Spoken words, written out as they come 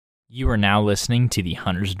You are now listening to the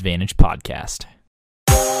Hunter's Advantage podcast.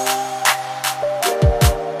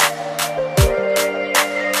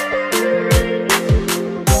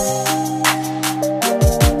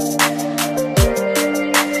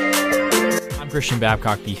 I'm Christian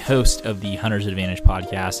Babcock, the host of the Hunter's Advantage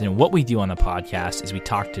podcast, and what we do on the podcast is we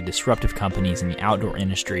talk to disruptive companies in the outdoor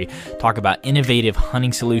industry, talk about innovative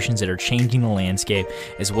hunting solutions that are changing the landscape,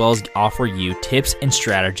 as well as offer you tips and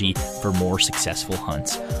strategy for more successful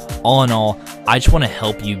hunts. All in all, I just want to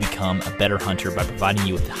help you become a better hunter by providing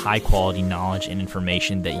you with high quality knowledge and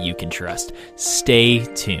information that you can trust. Stay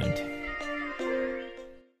tuned.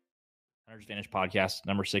 Hunter's Advantage podcast,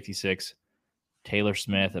 number 66. Taylor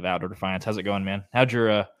Smith of Outdoor Defiance. How's it going, man? How'd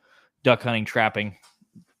your duck hunting, trapping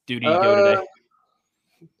duty go today?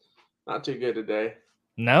 Not too good today.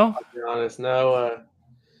 No? I'll be honest. No.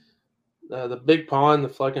 The big pond, the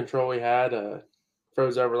flood control we had,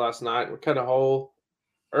 froze over last night. We cut a hole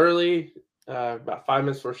early, about 5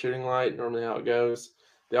 minutes before shooting light, normally how it goes.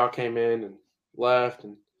 They all came in and left.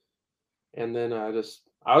 And then I was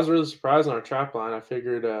really surprised on our trap line. I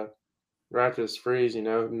figured right after this freeze, and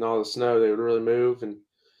all the snow, they would really move. And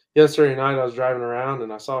yesterday night I was driving around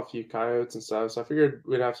and I saw a few coyotes and stuff. So I figured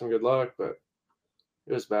we'd have some good luck, but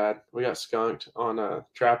it was bad. We got skunked on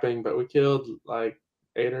trapping, but we killed like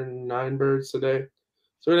 8 or 9 birds today.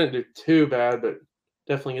 So we didn't do too bad, but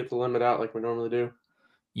definitely get the limit out like we normally do.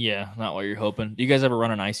 Yeah, not what you're hoping. Do you guys ever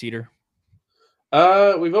run an ice eater?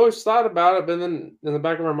 We've always thought about it, but then in the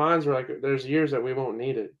back of our minds, we're like, there's years that we won't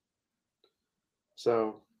need it.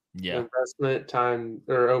 So yeah, investment time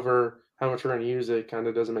or over how much we're going to use it kind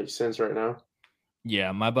of doesn't make sense right now.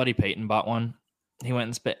 Yeah, my buddy Peyton bought one. He went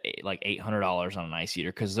and spent like $800 on an ice eater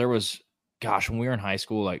because there was, when we were in high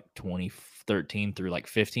school, like 2013 through like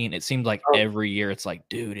 15, it seemed like every year it's like,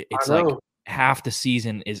 dude, it's like half the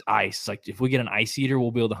season is ice. Like if we get an ice eater,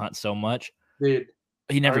 we'll be able to hunt so much. Dude,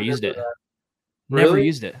 he never used it. Really? Never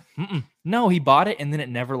used it. No, he bought it and then it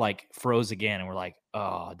never like froze again. And we're like,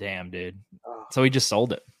 oh, damn, dude. So he just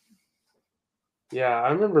sold it. Yeah, I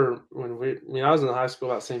remember when I was in high school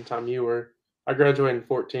about the same time you were. I graduated in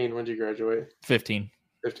 14. When did you graduate? 15.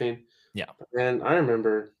 15? Yeah. And I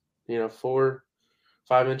remember, 4-5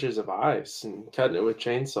 inches of ice and cutting it with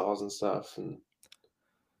chainsaws and stuff.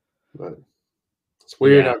 But it's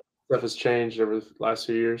weird how stuff has changed over the last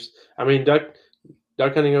few years. I mean, duck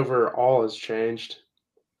hunting overall has changed.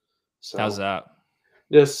 So how's that?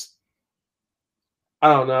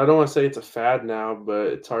 I don't know. I don't want to say it's a fad now, but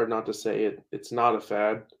it's hard not to say it's not a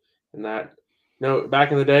fad. And that,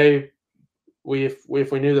 back in the day, if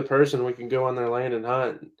we knew the person, we can go on their land and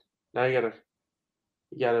hunt. Now you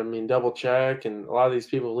gotta double check, and a lot of these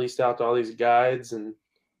people leased out to all these guides, and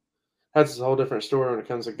that's a whole different story when it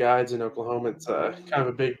comes to guides in Oklahoma. It's kind of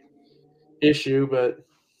a big issue, but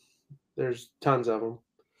there's tons of them.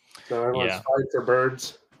 So everyone's fighting for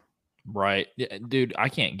birds. Right. Yeah, dude, I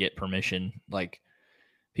can't get permission. Like,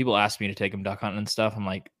 people ask me to take them duck hunting and stuff. I'm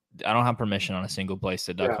like, I don't have permission on a single place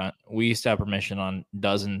to duck hunt. We used to have permission on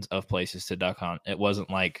dozens of places to duck hunt. It was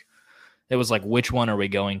like, which one are we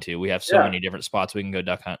going to? We have so many different spots we can go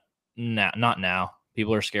duck hunt. Not now.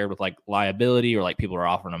 People are scared with like liability, or like people are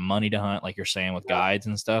offering them money to hunt, like you're saying with guides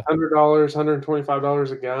and stuff. $100,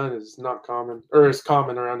 $125 a gun is not common, or is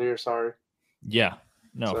common around here. Sorry. Yeah.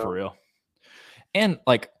 No, for real. And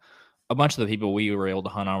like a bunch of the people we were able to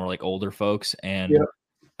hunt on were like older folks, and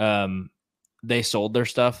they sold their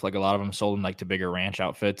stuff. Like a lot of them sold them like to bigger ranch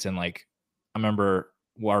outfits. And like, I remember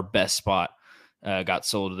our best spot got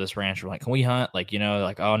sold to this ranch. We're like, can we hunt? Like,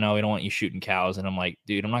 like, oh no, we don't want you shooting cows. And I'm like,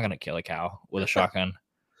 dude, I'm not going to kill a cow with a shotgun.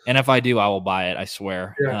 And if I do, I will buy it. I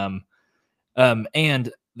swear. Yeah.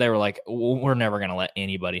 And they were like, we're never going to let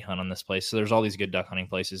anybody hunt on this place. So there's all these good duck hunting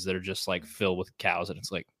places that are just like filled with cows. And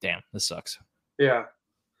it's like, damn, this sucks. Yeah.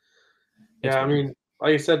 I mean,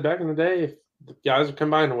 like I said, back in the day, if the guys would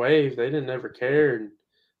come by and wave, they didn't ever care. And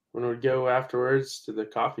when we'd go afterwards to the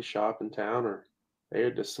coffee shop in town, or they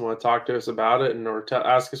would just want to talk to us about it, or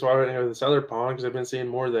ask us why we didn't go to this other pond because they've been seeing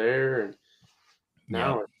more there. And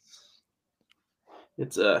now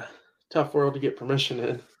it's a tough world to get permission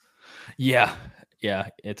in. Yeah.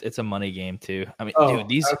 It's a money game too. I mean, dude,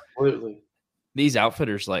 these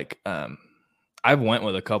outfitters, like, I've went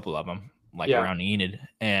with a couple of them, like around Enid,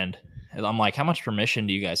 and I'm like, how much permission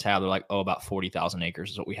do you guys have? They're like, about 40,000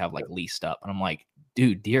 acres is what we have like leased up. And I'm like,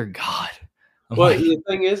 dude, dear God. The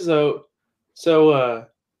thing is though, so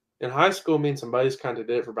in high school, me and some buddies kind of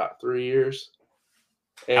did it for about 3 years.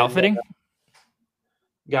 And, outfitting?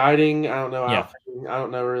 Guiding, I don't know. Outfitting, I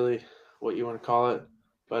don't know really what you want to call it.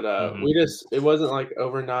 But it wasn't like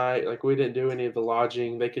overnight. Like we didn't do any of the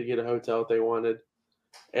lodging. They could get a hotel if they wanted.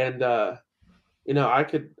 And I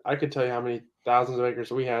could tell you how many thousands of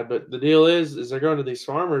acres we had, but the deal is they're going to these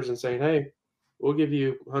farmers and saying, "Hey, we'll give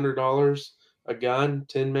you $100 a gun,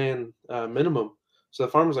 10-man minimum." So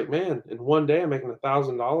the farmer's like, "Man, in one day I'm making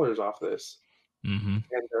 $1,000 off this." Mm-hmm.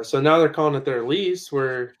 And so now they're calling it their lease,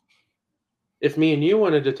 where if me and you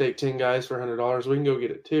wanted to take 10 guys for $100, we can go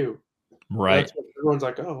get it too. Right. That's what everyone's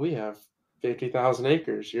like, "Oh, we have 50,000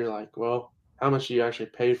 acres." You're like, "Well, how much do you actually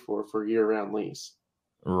pay for a year-round lease?"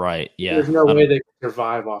 Right. Yeah. There's no way they could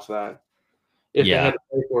survive off that if they had Yeah. to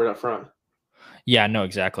pay for it up front. Yeah, no,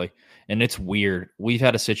 exactly. And it's weird. We've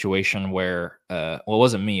had a situation where, it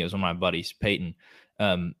wasn't me, it was one of my buddies, Peyton.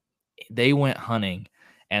 Um, they went hunting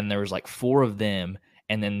and there was like four of them.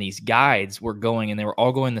 And then these guides were going and they were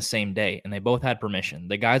all going the same day and they both had permission.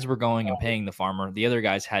 The guides were going and paying the farmer. The other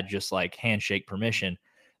guys had just like handshake permission.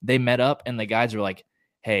 They met up and the guides were like,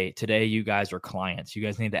 "Hey, today you guys are clients. You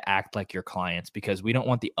guys need to act like you're clients because we don't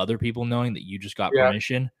want the other people knowing that you just got Yeah.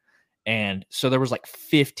 permission." And so there was like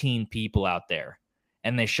 15 people out there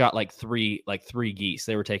and they shot like three geese.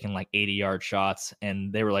 They were taking like 80-yard shots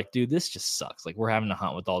and they were like, "Dude, this just sucks. Like we're having to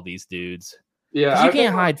hunt with all these dudes." Yeah, Because you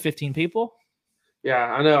can't hide 15 people.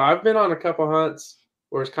 yeah, I know. I've been on a couple hunts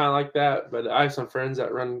where it's kind of like that, but I have some friends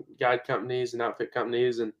that run guide companies and outfit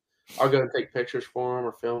companies, and I'll go and take pictures for them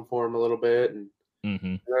or film for them a little bit, and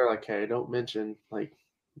Mm-hmm. they're like, "Hey, don't mention like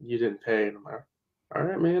you didn't pay." And I'm like, "All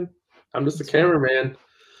right, man. I'm just a That's fine. cameraman."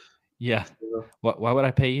 Yeah. So, Why would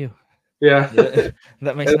I pay you? yeah,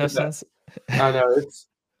 That makes no sense. I know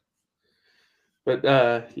but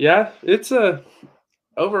yeah, it's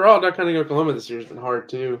overall duck hunting in Oklahoma this year has been hard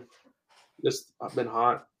too. Just I've been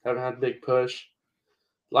hot. Haven't had a big push.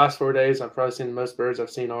 Last 4 days, I've probably seen the most birds I've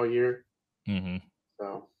seen all year. Mm-hmm.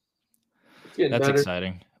 So it's getting That's better.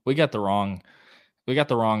 exciting. We got the wrong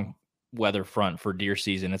weather front for deer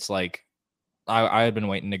season. It's like I had been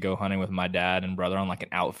waiting to go hunting with my dad and brother on like an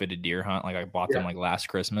outfitted deer hunt. Like I bought them Yeah. like last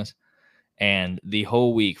Christmas. And the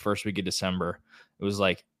whole week, first week of December, it was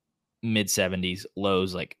like mid 70s,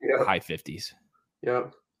 lows like Yep. high 50s.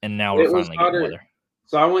 Yep. And now we're finally getting weather.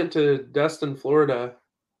 So I went to Destin, Florida,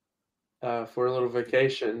 for a little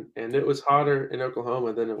vacation, and it was hotter in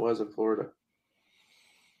Oklahoma than it was in Florida.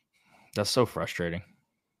 That's so frustrating.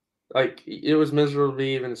 Like it was miserable to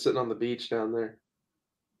be even sitting on the beach down there.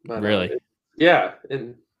 But Really? yeah,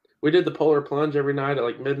 and we did the polar plunge every night at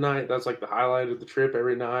like midnight. That's like the highlight of the trip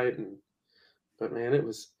every night. But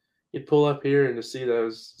man, you'd pull up here and to see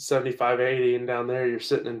those 75, 80, and down there you're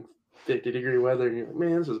sitting in 50-degree weather, and you're like,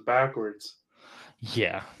 man, this is backwards.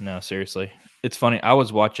 Yeah, no, seriously. It's funny. I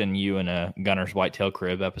was watching you in a Gunner's Whitetail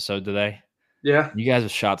Crib episode today. Yeah. You guys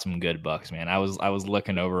have shot some good bucks, man. I was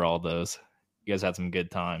looking over all those. You guys had some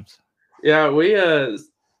good times. Yeah, we that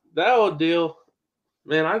old deal,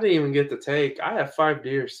 man, I didn't even get to take. I have 5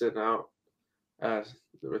 deer sitting out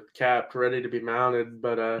with capped, ready to be mounted,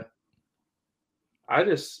 but I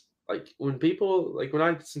just like when people like when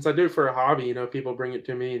I since I do it for a hobby, people bring it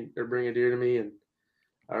to me or bring a deer to me and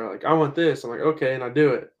are like, I want this. I'm like, okay, and I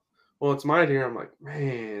do it. Well, it's my deer. I'm like,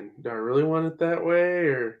 man, do I really want it that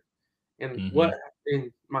way? And what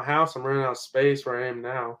in my house, I'm running out of space where I am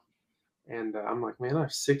now. And I'm like, man, I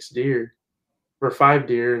have 6 deer or 5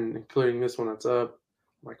 deer, and including this one that's up.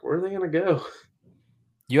 I'm like, where are they gonna go?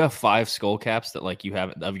 You have 5 skull caps that like you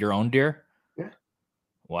have of your own deer? Yeah.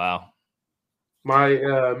 Wow.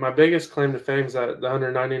 My biggest claim to fame is that the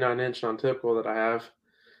 199-inch on typical that I have,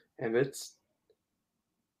 and that's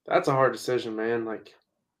a hard decision, man. Like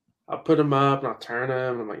I'll put them up and I'll turn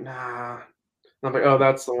them. And I'm like, nah. And I'm like, oh,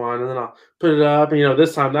 that's the one. And then I'll put it up. And,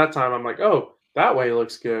 this time, that time, I'm like, oh, that way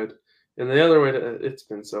looks good. And the other way, it's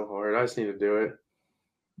been so hard. I just need to do it.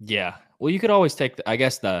 Yeah. Well, you could always take,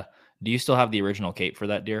 do you still have the original cape for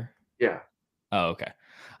that deer? Yeah. Oh, okay.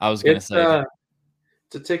 I was going to say.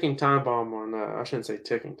 It's a ticking time bomb on, I shouldn't say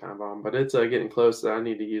ticking time bomb, but it's getting close that I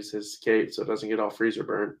need to use his cape so it doesn't get all freezer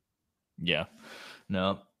burnt. Yeah.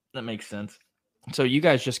 No, that makes sense. So you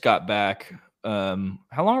guys just got back. How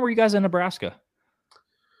long were you guys in Nebraska?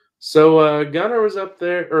 So Gunner was up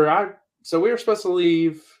there, so we were supposed to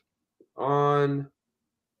leave so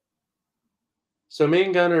me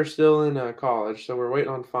and Gunner are still in college, so we're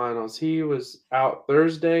waiting on finals. He was out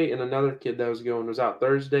Thursday, and another kid that was going was out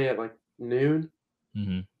Thursday at like noon.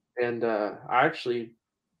 Mm-hmm. And I actually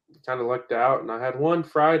kind of lucked out, and I had one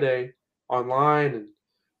Friday online, and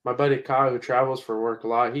my buddy Kyle, who travels for work a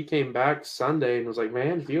lot, he came back Sunday and was like,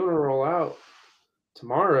 man, if you want to roll out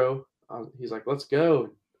tomorrow, he's like, let's go.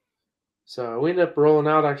 So we ended up rolling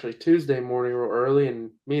out actually Tuesday morning real early,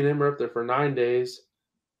 and me and him were up there for 9 days.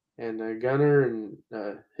 And Gunner and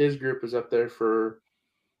his group was up there for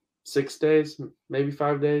 6 days, maybe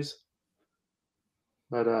 5 days.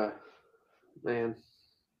 But man,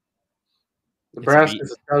 It's a Nebraska's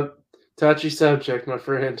beast. a touchy subject, my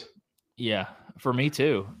friend. Yeah, for me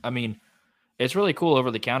too. I mean, it's really cool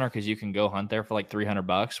over the counter because you can go hunt there for like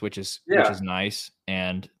 $300, which is Yeah, nice,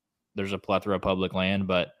 and there's a plethora of public land.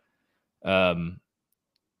 But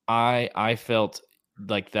I felt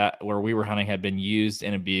like that where we were hunting had been used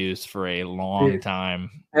and abused for a long dude. time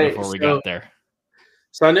Hey, before we got there.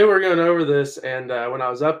 so I knew we were going over this, and when I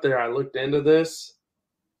was up there, I looked into this,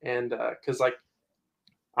 and because like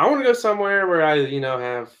I want to go somewhere where I,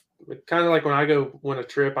 have kind of like when I go win a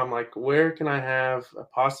trip, I'm like, where can I have a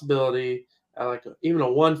possibility at like even a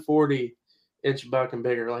 140-inch buck and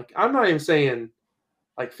bigger? Like I'm not even saying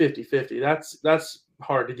like 50-50. That's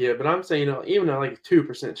hard to get, but I'm saying even like a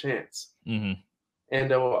 2% chance. Mm-hmm. And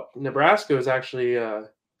Nebraska was actually a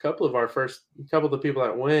couple of the people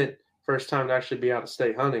that went first time to actually be out of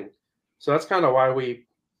state hunting. So that's kind of why we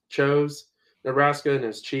chose Nebraska, and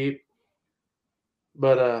it's cheap.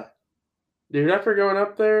 But dude, after going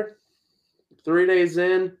up there, 3 days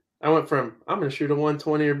in, I went from I'm gonna shoot a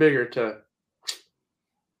 120 or bigger to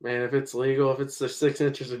man, if it's legal, if it's the 6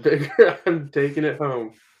 inches or bigger, I'm taking it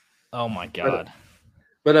home. Oh my But God.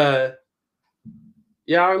 but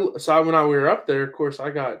yeah, so when we were up there, of course,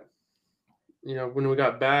 I got when we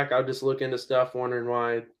got back, I just look into stuff, wondering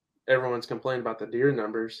why everyone's complaining about the deer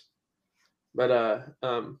numbers. But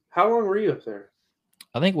how long were you up there?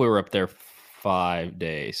 I think we were up there 5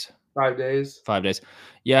 days. 5 days. 5 days.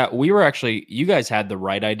 Yeah, we were actually, you guys had the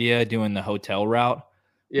right idea doing the hotel route.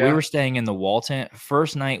 We were Yeah, staying in the wall tent.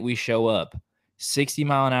 First night we show up,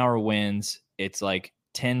 60-mile-an-hour winds. It's like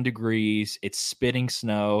 10 degrees. It's spitting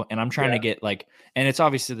snow. And I'm trying yeah, to get like, and it's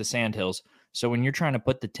obviously the sand hills. So when you're trying to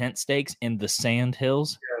put the tent stakes in the sand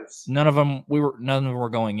hills, yes, none of them were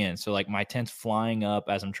going in. So like my tent's flying up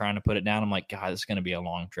as I'm trying to put it down. I'm like, God, this is going to be a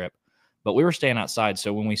long trip. But we were staying outside.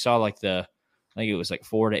 So when we saw like I think it was like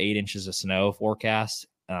 4 to 8 inches of snow forecast,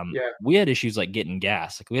 yeah. we had issues like getting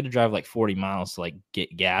gas. Like we had to drive like 40 miles to like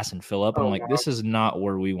get gas and fill up. I'm Oh like, wow, this is not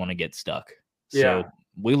where we want to get stuck. yeah, So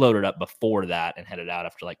we loaded up before that and headed out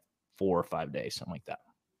after like 4 or 5 days, something like that.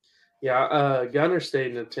 yeah. Gunner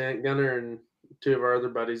stayed in a tent. Gunner and two of our other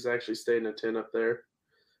buddies actually stayed in a tent up there,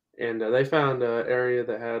 and they found an area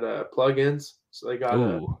that had plug-ins. So they got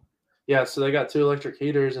Ooh, so they got two electric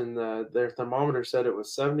heaters, and their thermometer said it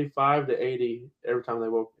was 75 to 80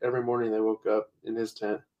 every morning they woke up in his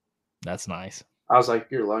tent. that's nice. I was like,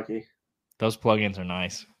 you're lucky. Those plugins are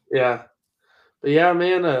nice. Yeah, but yeah,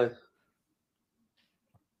 man.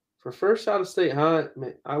 For first out of state hunt,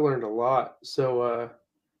 man, I learned a lot. So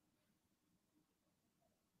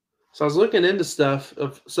I was looking into stuff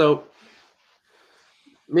so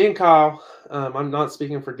me and Kyle. I'm not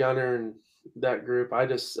speaking for Gunner and that group. I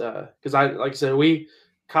just because I like I said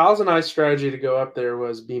Kyle's and I's strategy to go up there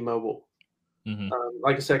was be mobile. Mm-hmm.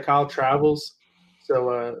 Like I said, Kyle travels,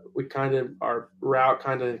 so we kind of our route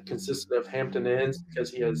kind of consisted of Hampton Inns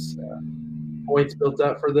because he has points built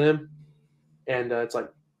up for them, and it's like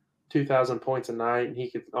 2,000 points a night, and he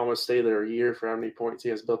could almost stay there a year for how many points he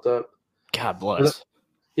has built up. God bless.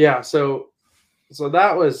 Yeah, so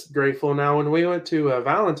that was grateful. Now, when we went to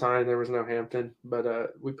Valentine, there was no Hampton,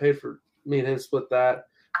 but we paid for me and him split that.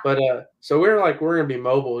 But so we're gonna be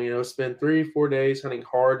mobile, spend 3-4 days hunting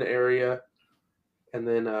hard area, and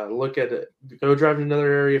then look at it, go drive to another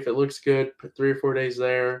area if it looks good. Put 3 or 4 days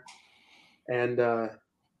there, and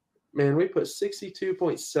man, we put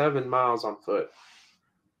 62.7 miles on foot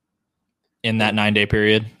In that 9-day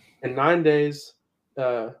period. in 9 days.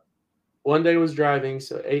 One day was driving,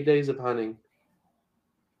 so 8 days of hunting.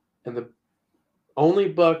 And the only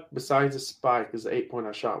buck besides a spike is the 8-point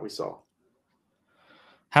I shot we saw.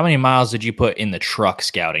 How many miles did you put in the truck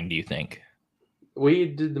scouting, do you think? We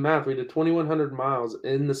did the math. We did 2,100 miles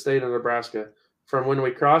in the state of Nebraska from when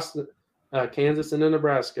we crossed Kansas into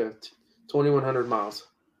Nebraska, 2,100 miles.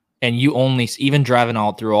 And you only, even driving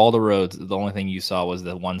all through all the roads, the only thing you saw was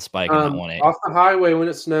the one spike in that 1.8. Off the highway when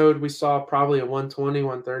it snowed, we saw probably a 120,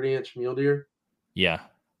 130-inch mule deer. Yeah.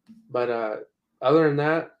 But other than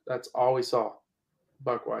that, that's all we saw,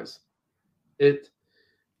 buck-wise. It's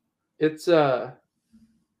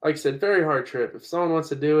like I said, very hard trip. If someone wants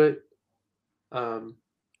to do it,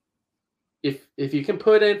 if you can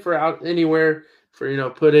put in for out anywhere for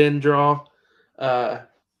put in draw,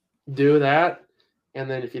 do that. And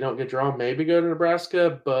then if you don't get drawn, maybe go to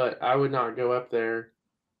Nebraska. But I would not go up there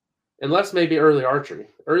unless maybe early archery.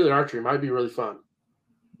 Early archery might be really fun.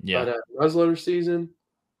 Yeah. But muzzleloader season.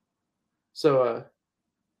 So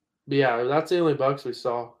but yeah, that's the only bucks we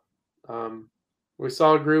saw. We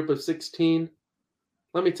saw a group of 16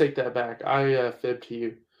 let me take that back. I fibbed to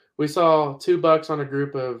you. We saw 2 bucks on a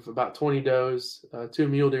group of about 20 does, 2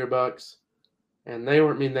 mule deer bucks, and they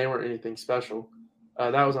weren't anything special.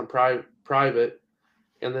 That was on private,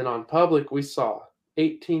 and then on public we saw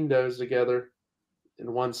 18 does together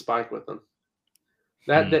and 1 spike with them.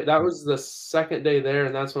 That was the second day there,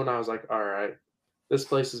 and that's when I was like, all right, this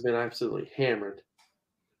place has been absolutely hammered.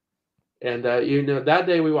 And that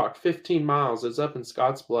day we walked 15 miles. It's up in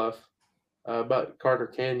Scottsbluff, about Carter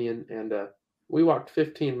Canyon, and we walked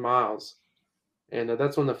 15 miles, and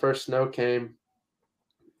that's when the first snow came,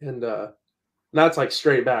 and that's like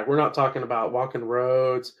straight back. We're not talking about walking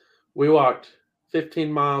roads. We walked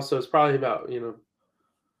 15 miles, so it's probably about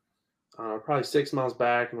probably 6 miles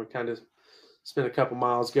back, and we kind of spent a couple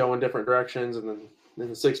miles going different directions, and then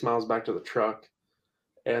the 6 miles back to the truck,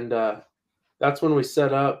 and that's when we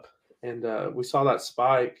set up, and we saw that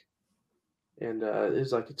spike, and it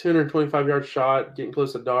was like a 225-yard shot, getting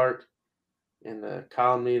close to dark. And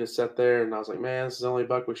Kyle and me to sit there, and I was like, man, this is the only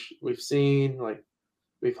buck we've seen. Like,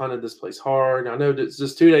 we've hunted this place hard. I know it's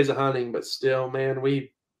just 2 days of hunting, but still, man,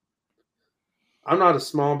 I'm not a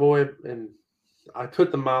small boy, and I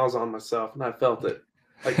put the miles on myself, and I felt it.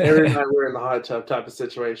 Like, every night we're in the hot tub type of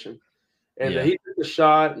situation. And he took the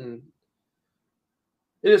shot, and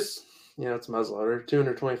it is, it's muzzleloader.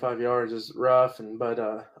 225 yards is rough, but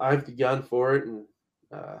I have the gun for it, and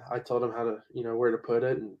I told him how to, where to put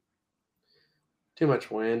it, and too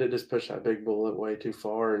much wind. It just pushed that big bullet way too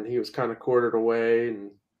far, and he was kind of quartered away,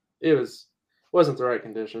 and it wasn't the right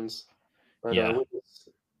conditions. But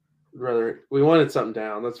we wanted something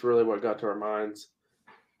down. That's really what got to our minds.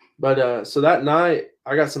 But so that night,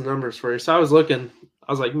 I got some numbers for you. So I was looking.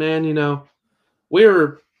 I was like, man, we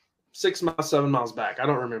were 6 miles, 7 miles back. I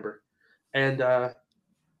don't remember. And I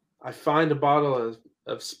find a bottle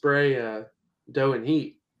of spray doe and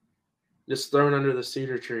heat, just thrown under the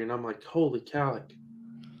cedar tree, and I'm like, holy cow. Like,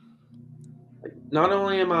 not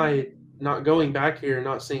only am I not going back here and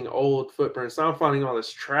not seeing old footprints, now I'm finding all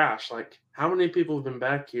this trash. Like, how many people have been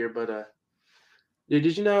back here? But dude,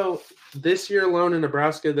 did you know this year alone in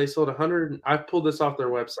Nebraska they sold 100? I pulled this off their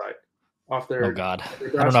website, off their. Oh God, I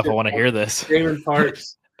don't know if I want to hear this. Damon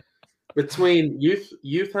Parks. Between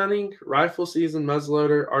youth hunting, rifle season,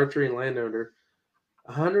 muzzleloader, archery, and landowner,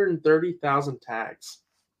 130,000 tags.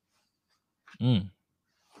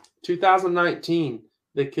 2019,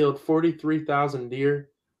 they killed 43,000 deer.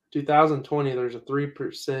 2020, there's a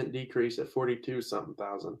 3% decrease at 42-something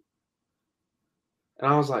thousand.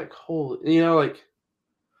 And I was like, holy,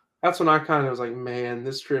 that's when I kind of was like, man,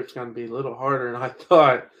 this trip's going to be a little harder than I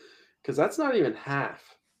thought, because that's not even half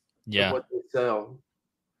of what they sell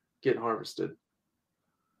getting harvested.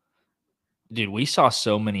 Dude, we saw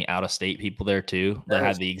so many out-of-state people there, too, that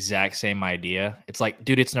had the exact same idea. It's like,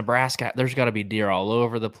 dude, it's Nebraska. There's got to be deer all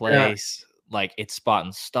over the place. Yeah. Like, it's spot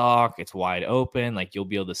and stalk. It's wide open. Like, you'll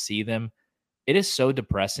be able to see them. It is so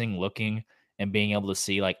depressing looking and being able to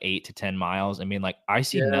see, like, 8 to 10 miles and being like, I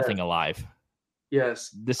see nothing alive.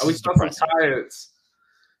 Yes. This is depressing. Coyotes.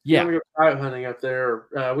 Yeah. We were coyote hunting up there.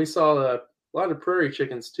 We saw a lot of prairie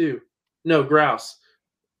chickens, too. No, grouse.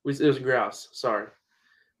 It was grouse. Sorry.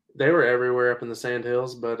 They were everywhere up in the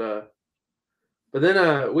sandhills, but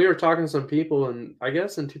then we were talking to some people, and I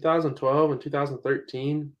guess in 2012 and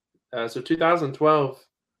 2013, so 2012,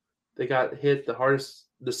 they got hit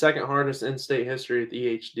the second hardest in state history with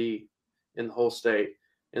EHD in the whole state.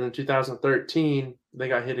 And in 2013, they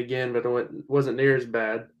got hit again, but it wasn't near as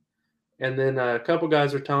bad. And then a couple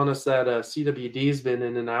guys are telling us that CWD's been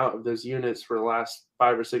in and out of those units for the last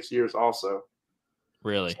 5 or 6 years also.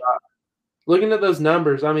 Really? So, looking at those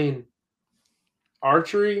numbers, I mean,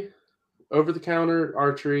 archery, over-the-counter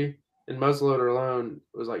archery, and muzzleloader alone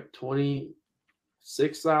was like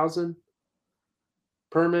 26,000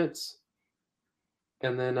 permits.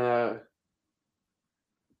 And then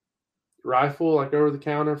rifle, like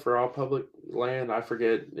over-the-counter for all public land, I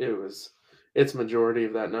forget. It's majority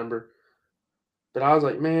of that number. But I was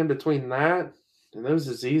like, man, between that and those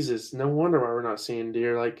diseases, no wonder why we're not seeing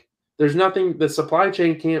deer. Like, there's nothing, the supply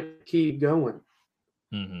chain can't keep going.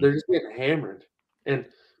 Mm-hmm. They're just getting hammered. And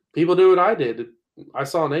people do what I did. I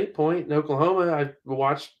saw an 8-point in Oklahoma. I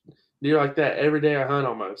watched deer like that every day I hunt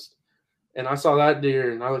almost. And I saw that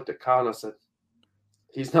deer, and I looked at Kyle and I said,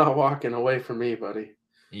 he's not walking away from me, buddy.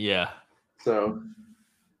 Yeah. So,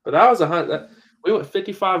 but that was a hunt. We went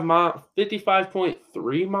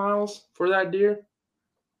 55.3 miles for that deer.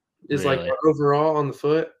 Is really? like overall on the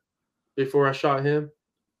foot before I shot him.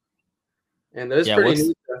 And it's pretty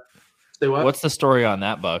neat. Say what? What's the story on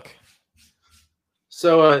that buck?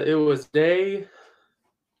 So it was day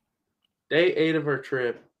 8 of our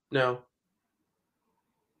trip. No.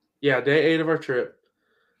 Yeah, day 8 of our trip.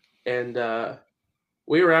 And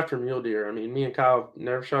we were after mule deer. I mean, me and Kyle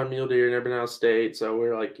never shot mule deer, never been out of state. So we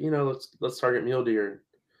were like, let's target mule deer.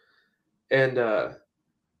 And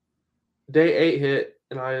day 8 hit,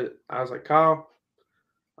 and I was like, Kyle,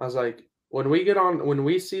 I was like, when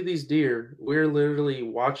we see these deer, we're literally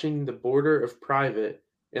watching the border of private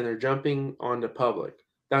and they're jumping onto public.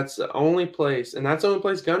 That's the only place, and that's the only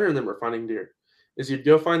place Gunner and them are finding deer. Is you'd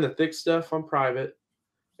go find the thick stuff on private,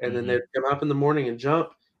 and then they'd come up in the morning and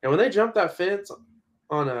jump. And when they jump that fence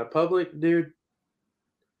on a public, dude,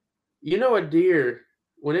 a deer,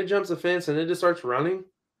 when it jumps the fence and it just starts running,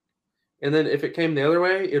 and then if it came the other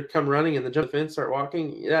way, it'd come running and then jump the fence, start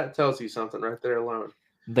walking, that tells you something right there alone.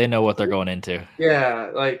 They know what they're going into.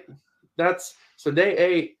 Yeah, like that's so day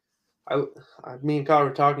 8. Me and Kyle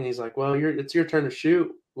were talking. He's like, "Well, it's your turn to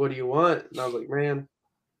shoot. What do you want?" And I was like, "Man,"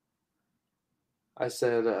 I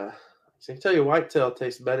said, "I can tell you, whitetail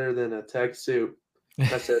tastes better than a tag soup."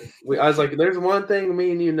 I said, "I was like, there's one thing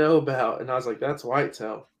me and you know about," and I was like, "That's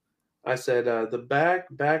whitetail." I said, "The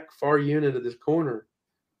back far unit of this corner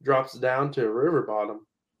drops down to a river bottom,"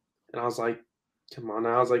 and I was like, "Come on!"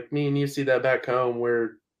 Now. I was like, "Me and you see that back home?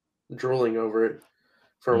 We're drooling over it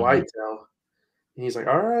for whitetail." And he's like,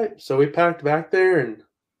 all right. So we packed back there, and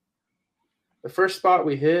the first spot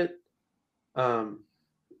we hit, there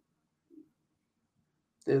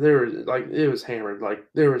was like it was hammered. Like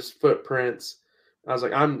there was footprints. I was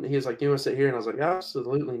like, he was like, you want to sit here? And I was like,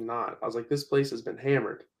 absolutely not. I was like, this place has been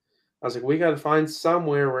hammered. I was like, we got to find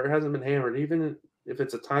somewhere where it hasn't been hammered, even if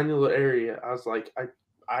it's a tiny little area. I was like,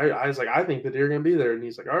 I was like, I think the deer are gonna be there. And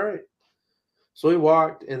he's like, all right. So we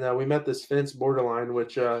walked, and we met this fence borderline,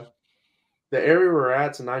 which the area we're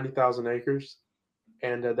at's 90,000 acres,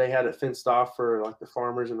 and they had it fenced off for like the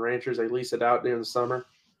farmers and ranchers. They lease it out during the summer.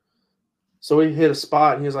 So we hit a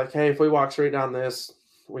spot, and he was like, "Hey, if we walk straight down this,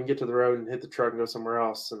 we can get to the road and hit the truck and go somewhere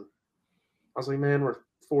else." And I was like, "Man, we're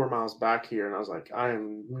 4 miles back here," and I was like, "I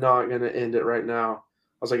am not going to end it right now."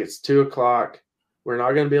 I was like, "It's 2:00. We're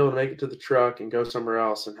not going to be able to make it to the truck and go somewhere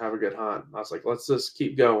else and have a good hunt." I was like, "Let's just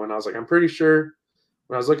keep going." I was like, "I'm pretty sure."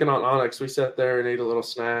 When I was looking on Onyx, we sat there and ate a little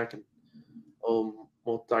snack and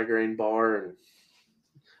multi-grain bar and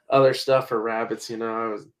other stuff for rabbits. That's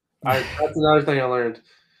another thing I learned.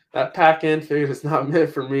 That pack-in food is not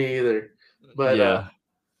meant for me either. But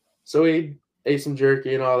so we ate some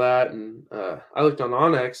jerky and all that, and I looked on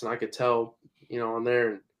Onyx and I could tell, on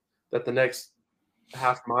there that the next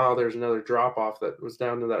half mile there's another drop off that was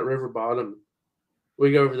down to that river bottom.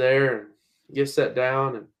 We go over there and get set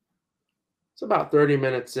down, and it's about 30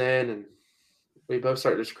 minutes in, and we both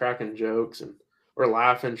start just cracking jokes and we're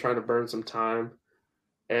laughing, trying to burn some time.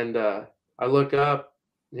 And I look up,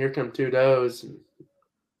 and here come 2 does, and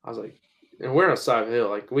I was like, and we're on a side hill,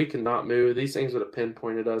 like we cannot move. These things would have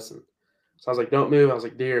pinpointed us, and so I was like, "Don't move." I was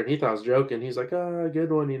like, "Deer," and he thought I was joking. He's like, "Oh,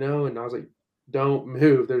 good one," and I was like, "Don't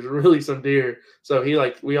move. There's really some deer." So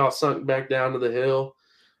we all sunk back down to the hill,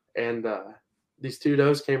 and these 2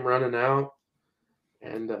 does came running out,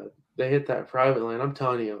 and they hit that private land. I'm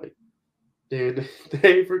telling you, like, dude,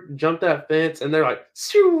 they jumped that fence, and they're like,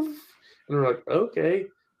 "Shoo!" And we're like, "Okay."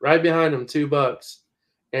 Right behind them, 2 bucks,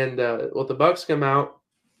 and the bucks come out,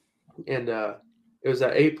 and it was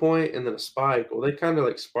that 8-point and then a spike. Well, they kind of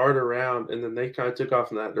like sparred around, and then they kind of took off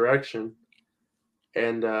in that direction.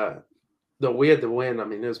 And we had the wind. I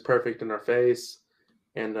mean, it was perfect in our face.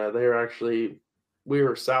 And we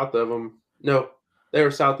were south of them. No, they were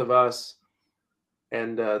south of us,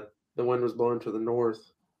 and the wind was blowing to the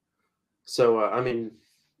north. So I mean,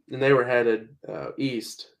 and they were headed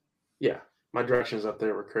east. Yeah, my directions up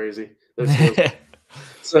there were crazy.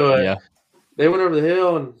 So they went over the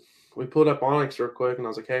hill, and we pulled up Onyx real quick, and I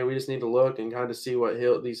was like, "Hey, we just need to look and kind of see what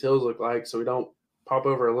these hills look like, so we don't pop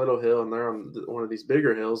over a little hill and they're on one of these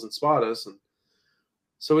bigger hills and spot us." And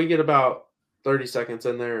so we get about 30 seconds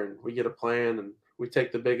in there, and we get a plan, and we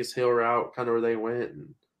take the biggest hill route, kind of where they went,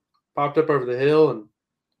 and popped up over the hill,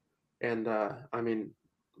 and I mean,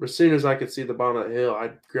 as soon as I could see the bottom of the hill,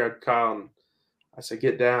 I grabbed Kyle and I said,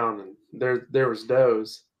 "Get down," and there was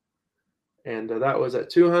does, and that was at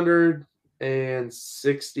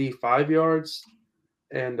 265 yards.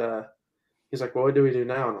 And he's like, "Well, what do we do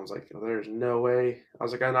now?" And I was like, "Oh, there's no way." I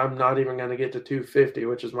was like, "I'm not even going to get to 250,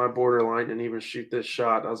 which is my borderline, and even shoot this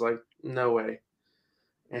shot." I was like, "No way."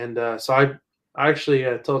 And so I actually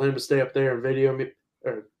told him to stay up there and video me.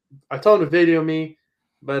 Or I told him to video me,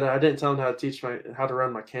 but I didn't tell him how to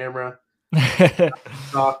run my camera. I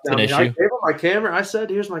gave him my camera. I said,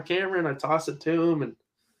 "Here's my camera," and I tossed it to him, and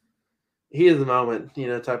he is the moment,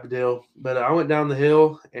 type of deal. But I went down the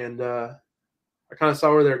hill, and I kind of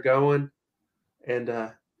saw where they're going, and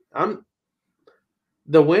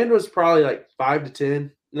The wind was probably like 5 to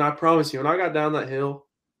 10, and I promise you, when I got down that hill,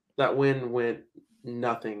 that wind went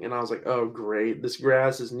nothing, and I was like, "Oh, great! This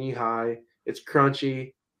grass is knee high. It's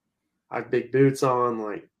crunchy. I have big boots on.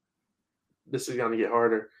 Like, this is gonna get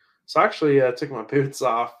harder." So I actually took my boots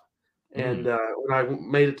off, and when I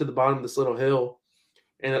made it to the bottom of this little hill,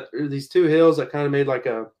 and these two hills that kind of made like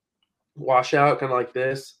a washout, kind of like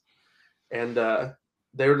this, and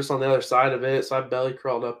they were just on the other side of it. So I belly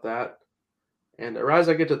crawled up that, and right as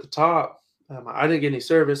I get to the top, I didn't get any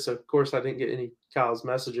service, so of course I didn't get any Kyle's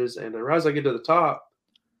messages. And right as I get to the top,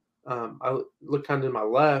 I look kind of to my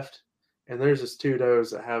left, and there's just two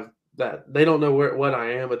does that have that. They don't know what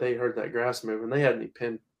I am, but they heard that grass move, and they had me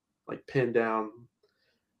pinned down.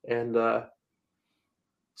 And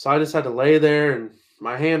so I just had to lay there, and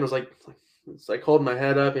my hand was it's like holding my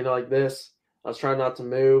head up, like this. I was trying not to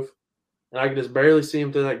move, and I could just barely see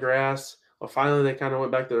them through that grass. Well, finally, they kind of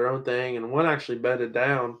went back to their own thing, and one actually bedded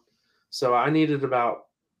down. So I needed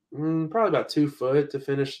probably about 2 foot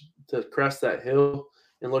to crest that hill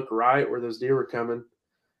and look right where those deer were coming.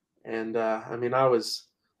 And I was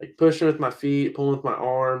like pushing with my feet, pulling with my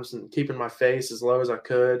arms, and keeping my face as low as I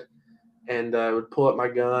could. And I would pull up my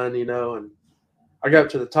gun, and I got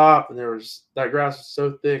up to the top, and that grass was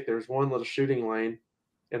so thick. There was one little shooting lane,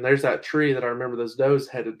 and there's that tree that I remember those does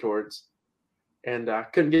headed towards. And I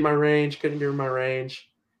couldn't get my range,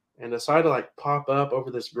 and so I had to like pop up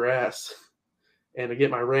over this grass and to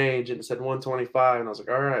get my range, and it said 125, and I was like,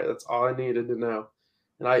 all right, that's all I needed to know.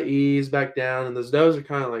 And I eased back down, and those does are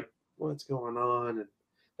kind of like, what's going on? And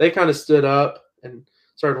they kind of stood up and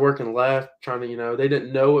started working left, trying to, they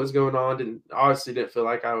didn't know what was going on, obviously didn't feel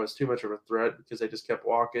like I was too much of a threat because they just kept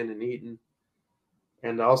walking and eating.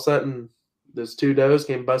 And all of a sudden, those two does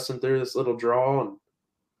came busting through this little draw,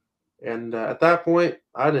 and at that point,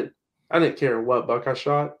 I didn't care what buck I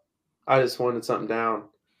shot. I just wanted something down.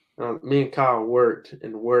 Me and Kyle worked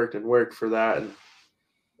and worked and worked for that,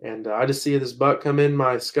 and I just see this buck come in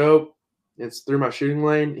my scope. It's through my shooting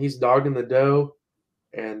lane. He's dogging the doe,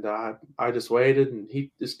 and I just waited, and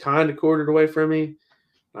he just kind of quartered away from me.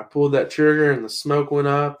 I pulled that trigger, and the smoke went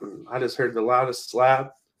up, and I just heard the loudest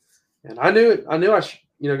slap. And I knew it. I knew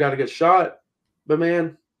I got a good shot, but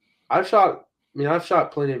man, I've shot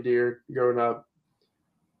plenty of deer growing up.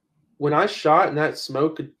 When I shot and that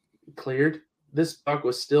smoke cleared, this buck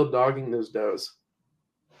was still dogging those does.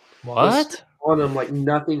 What? On him like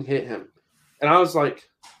nothing hit him. And I was like,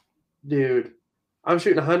 dude, I'm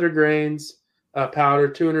shooting 100 grains powder,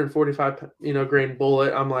 245 grain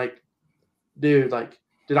bullet. I'm like, dude, like,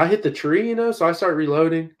 did I hit the tree? So I start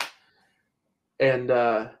reloading, and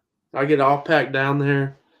I get all packed down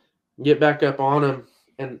there, get back up on him,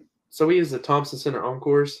 and so we use the Thompson Center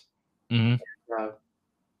Encores. Mm-hmm.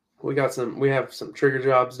 We have some trigger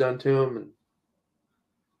jobs done to them,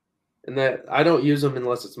 and that I don't use them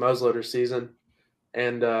unless it's muzzleloader season.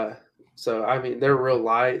 And so they're real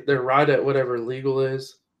light. They're right at whatever legal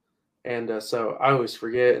is. And so I always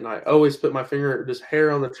forget, and I always put my finger, just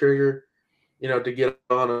hair on the trigger, to get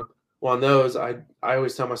on them. Well, on those, I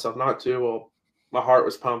always tell myself not to. Well, my heart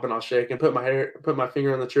was pumping. I'll shake and put my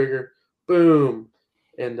finger on the trigger, boom,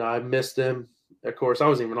 and I missed him. Of course, I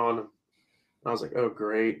wasn't even on him. I was like, oh,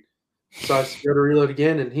 great. So I go to reload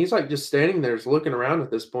again, and he's like just standing there, just looking around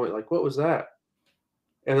at this point, like, what was that?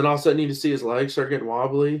 And then all of a sudden, you just see his legs start getting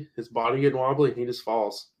wobbly, his body getting wobbly, and he just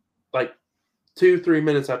falls. Like 2-3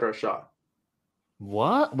 minutes after I shot.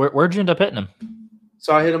 What? Where'd you end up hitting him?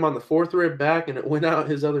 So I hit him on the fourth rib back, and it went out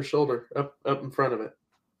his other shoulder, up in front of it.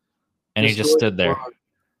 And he just stood there.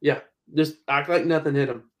 Yeah, just act like nothing hit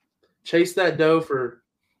him. Chase that doe for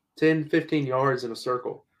 10, 15 yards in a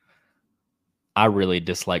circle. I really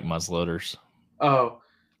dislike muzzleloaders. Oh.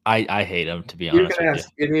 I hate them, to be honest with you. You can ask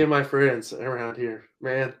any of my friends around here.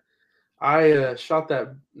 Man, I shot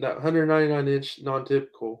that 199-inch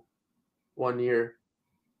non-typical one year,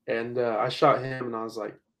 and I shot him, and I was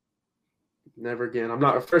like, never again.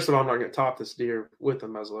 First of all, I'm not going to top this deer with a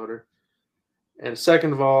muzzleloader. And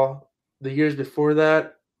second of all, the years before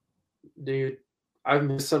that, dude, I've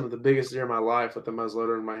missed some of the biggest deer in my life with a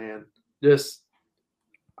muzzleloader in my hand. Just,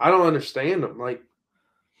 I don't understand them. Like,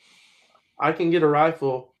 I can get a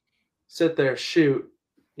rifle, sit there, shoot,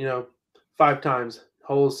 5 times,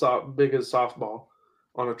 hole big as a softball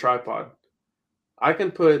on a tripod. I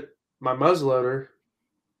can put my muzzleloader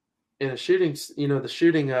in a shooting, the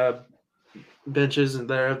shooting benches and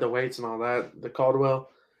there, the weights and all that, the Caldwell.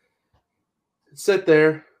 Sit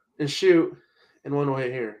there and shoot, and one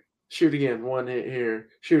hit here. Shoot again, one hit here.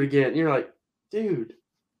 Shoot again. And you're like, dude.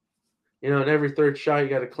 And every third shot you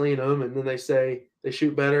got to clean them, and then they say they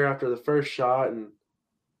shoot better after the first shot, and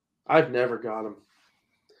I've never got them.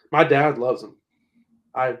 My dad loves them.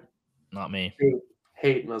 I Not me.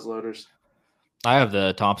 hate muzzleloaders. I have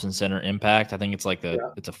the Thompson Center Impact. I think it's like Yeah.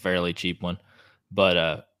 it's a fairly cheap one,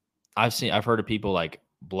 but I've heard of people like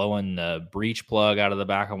blowing the breech plug out of the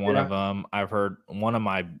back of one Yeah. of them. I've heard one of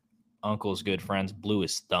my uncle's good friends blew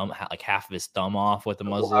his thumb, like half of his thumb off with the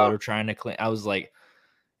muzzleloader trying to clean. I was like,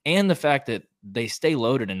 and the fact that they stay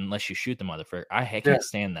loaded unless you shoot the motherfucker. I can't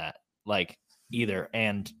stand that, like, either.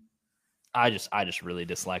 And I just really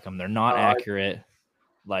dislike them. They're not accurate.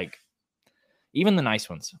 Like, even the nice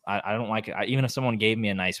ones, I don't like it. Even if someone gave me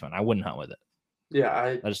a nice one, I wouldn't hunt with it.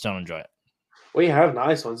 Yeah, I just don't enjoy it. We have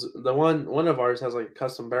nice ones. The one of ours has like a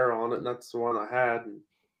custom barrel on it, and that's the one I had. And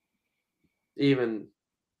even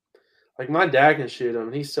like my dad can shoot them,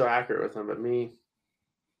 and he's so accurate with them. But me,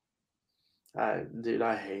 I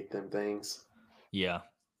hate them things. Yeah.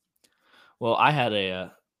 Well, I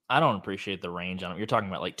don't appreciate the range on them. You're talking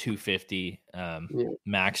about like 250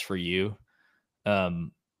 max for you.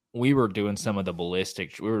 We were doing some of the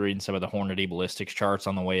ballistics. We were reading some of the Hornady ballistics charts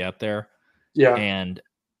on the way up there. Yeah. And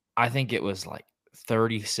I think it was like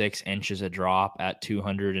 36 inches a drop at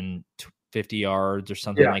 250 yards or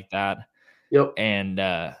something like that. Yep. And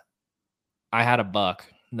I had a buck.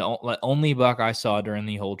 The only buck I saw during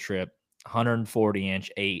the whole trip,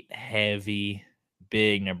 140-inch, 8 heavy,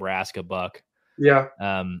 big Nebraska buck. Yeah.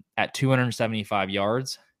 At 275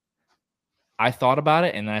 yards. I thought about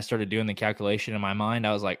it, and then I started doing the calculation in my mind.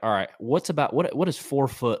 I was like, all right, what does 4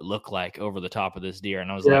 foot look like over the top of this deer?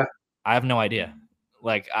 And I was like, I have no idea.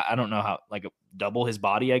 Like, I don't know how, like, double his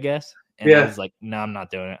body, I guess. And I was like, no, I'm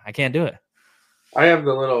not doing it. I can't do it. I have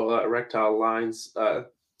the little rectile lines.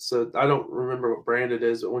 So I don't remember what brand it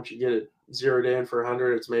is, but once you get it zeroed in for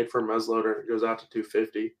 100, it's made for a muzzleloader. It goes out to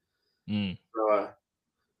 250. So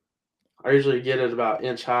I usually get it about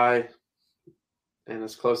inch high and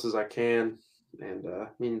as close as I can. And I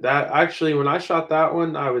mean, that actually, when I shot that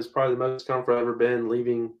one, I was probably the most comfortable I've ever been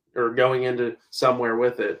leaving or going into somewhere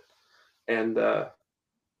with it. And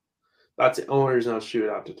that's the only reason I'll shoot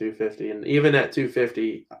out to 250. And even at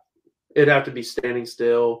 250, it'd have to be standing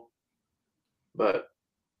still. But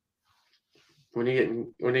when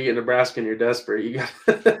you get Nebraska and you're desperate, you got.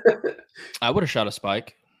 I would have shot a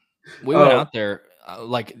spike. We went out there,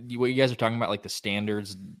 like what you guys are talking about, like the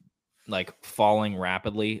standards, like falling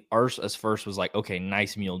rapidly. Ours as first was like, okay,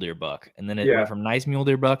 nice mule deer buck, and then it went from nice mule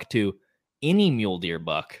deer buck to any mule deer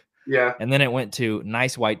buck. Yeah. And then it went to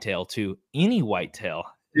nice whitetail to any whitetail.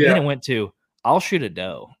 Yeah. Then it went to I'll shoot a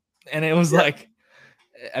doe. And it was like,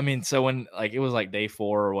 I mean, so when like it was like day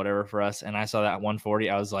 4 or whatever for us, and I saw that 140,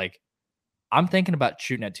 I was like, I'm thinking about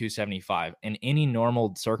shooting at 275. In any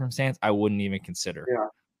normal circumstance, I wouldn't even consider. Yeah.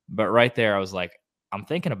 But right there, I was like, I'm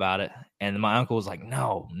thinking about it. And my uncle was like,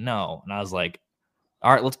 no. And I was like,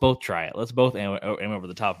 all right, let's both try it. Let's both aim over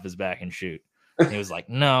the top of his back and shoot. And he was like,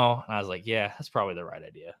 no. And I was like, yeah, that's probably the right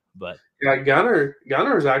idea. But yeah, Gunner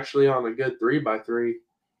is actually on a good 3x3.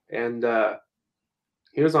 And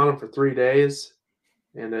he was on him for 3 days.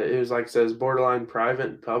 And it was like it says borderline private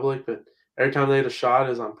and public, but every time they had a shot, it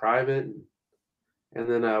was on private. And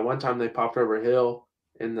then one time they popped over a hill,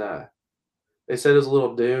 and they said it was a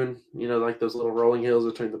little dune, like those little rolling hills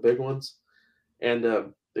between the big ones. And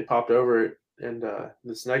they popped over it. And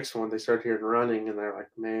this next one, they started hearing running, and they're like,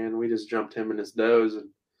 man, we just jumped him and his does. And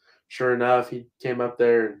sure enough, he came up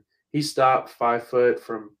there, and he stopped 5 foot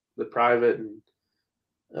from the private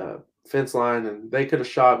and fence line, and they could have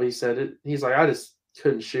shot, but he said it. He's like, I just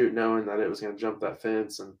couldn't shoot knowing that it was going to jump that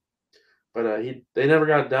fence. But they never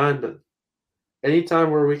got done. But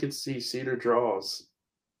anytime where we could see cedar draws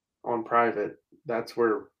on private, that's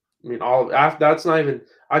where, I mean, that's not even,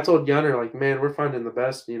 I told Gunner, like, man, we're finding the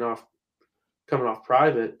best, coming off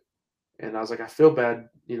private. And I was like, I feel bad,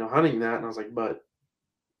 hunting that. And I was like, but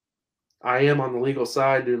I am on the legal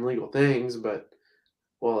side doing legal things. But,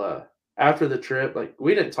 well, after the trip, like,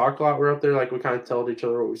 we didn't talk a lot. We're up there, like, we kind of told each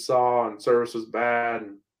other what we saw, and service was bad.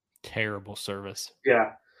 And terrible service.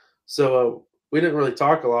 Yeah. So we didn't really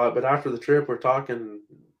talk a lot, but after the trip, we're talking,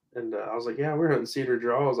 and I was like, yeah, we're hunting cedar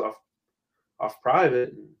draws off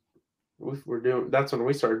private. And we're doing, that's when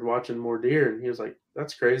we started watching more deer. And he was like,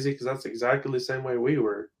 that's crazy, because that's exactly the same way we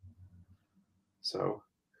were. So,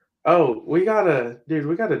 we got a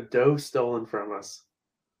doe stolen from us.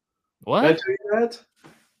 What? Did I tell you that?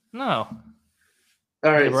 No.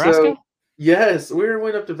 All right. Nebraska? So, yes, we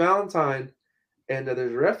went up to Valentine, and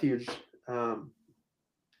there's a refuge. About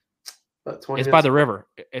 20 It's by the river.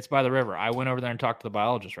 It's by the river. I went over there and talked to the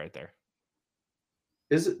biologist right there.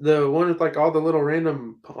 Is it the one with like all the little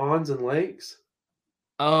random ponds and lakes?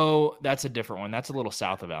 Oh, that's a different one. That's a little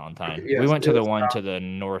south of Valentine. We Yes, went to it the was one south. to the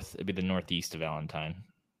north. It'd be the northeast of Valentine.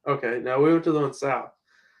 Okay, now we went to the one south.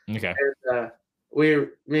 Okay. And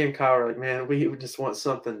me and Kyle were like, man, we just want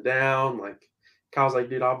something down. Like, Kyle's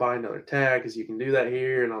like, dude, I'll buy another tag because you can do that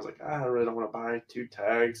here. And I was like, I really don't want to buy 2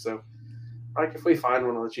 tags. So, like, if we find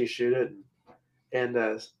one, I'll let you shoot it.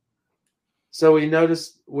 And so we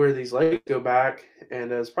noticed where these lakes go back,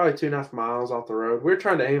 and it's probably 2.5 miles off the road. We were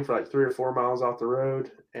trying to aim for like 3 or 4 miles off the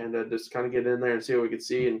road and just kind of get in there and see what we could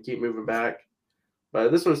see and keep moving back.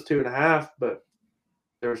 But this was 2.5, but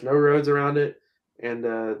there was no roads around it. And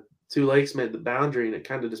 2 lakes made the boundary, and it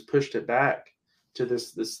kind of just pushed it back to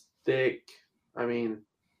this thick. I mean,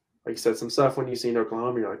 like I said, some stuff when you see in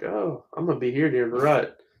Oklahoma, you're like, oh, I'm gonna be here during the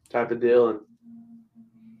rut type of deal. And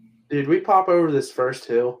dude, we pop over this first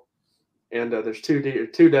hill, and there's 2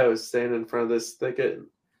 does standing in front of this thicket,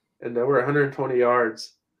 and we're 120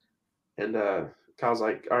 yards. And Kyle's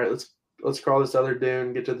like, all right, let's crawl this other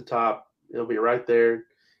dune, get to the top. It'll be right there.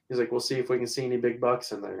 He's like, we'll see if we can see any big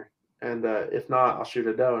bucks in there. And if not, I'll shoot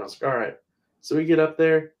a doe. And I was like, all right. So we get up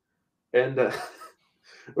there, and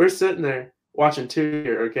we're sitting there watching 2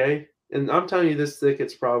 deer, okay? And I'm telling you, this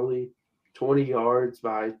thicket's probably 20 yards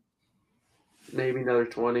by maybe another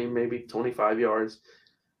 20, maybe 25 yards.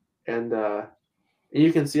 And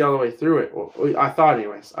you can see all the way through it. Well, I thought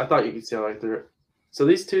anyways. I thought you could see all the way through it. So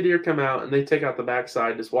these 2 deer come out, and they take out the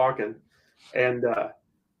backside just walking. And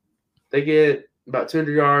they get about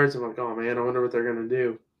 200 yards. I'm like, oh, man, I wonder what they're going to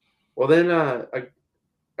do. Well, then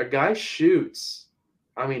a guy shoots,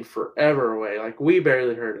 I mean, forever away. Like, we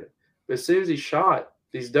barely heard it. But as soon as he shot,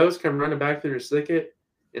 these does come running back through the thicket,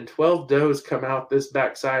 and 12 does come out this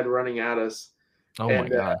backside running at us. Oh, and,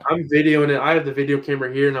 my God. I'm videoing it. I have the video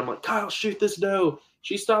camera here, and I'm like, Kyle, shoot this doe.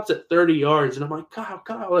 She stops at 30 yards, and I'm like, Kyle,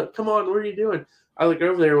 like, come on, what are you doing? I look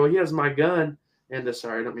over there. Well, he has my gun. And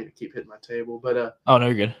sorry, I don't mean to keep hitting my table. But oh, no,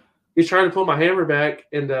 you're good. He's trying to pull my hammer back,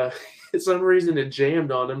 and for some reason it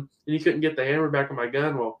jammed on him, and he couldn't get the hammer back on my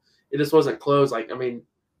gun. Well, it just wasn't closed. Like, I mean,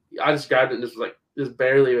 I just grabbed it and just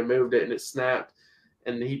barely even moved it, and it snapped.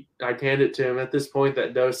 And I handed it to him. At this point,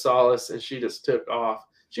 that doe saw us, and she just took off.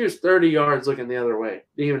 She was 30 yards looking the other way.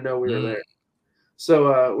 Didn't even know we were there.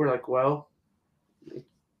 So we're like, well,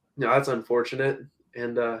 that's unfortunate.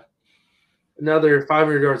 And another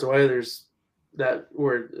 500 yards away, there's that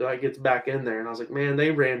where it gets back in there. And I was like, man, they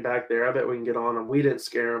ran back there. I bet we can get on them. We didn't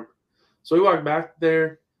scare them. So we walked back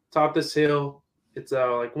there, top this hill. It's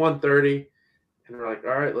like 1:30. And we're like,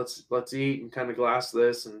 all right, let's eat and kind of glass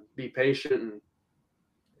this and be patient.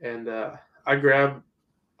 And I grab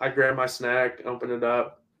my snack, open it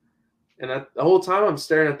up. And the whole time I'm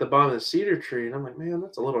staring at the bottom of the cedar tree, and I'm like, man,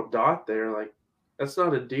 that's a little dot there. Like, that's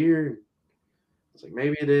not a deer. I was like,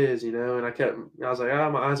 maybe it is, And I was like,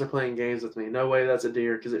 my eyes are playing games with me. No way that's a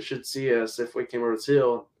deer, because it should see us if we came over this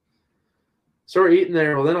hill. So we're eating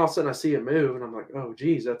there. Well, then all of a sudden I see it move, and I'm like, oh,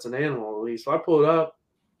 geez, that's an animal at least. So I pull it up.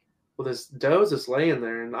 Well, this doe's just laying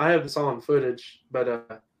there, and I have this all on footage.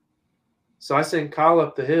 But so I send Kyle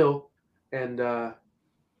up the hill, and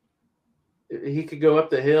he could go up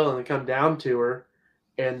the hill and then come down to her,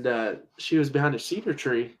 and she was behind a cedar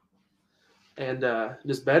tree and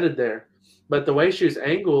just bedded there. But the way she was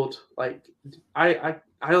angled, like, I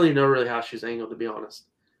don't even know really how she was angled, to be honest.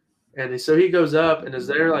 And so he goes up and is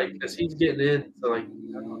there, like, as he's getting in, so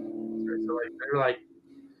they're like,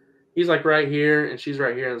 he's like right here and she's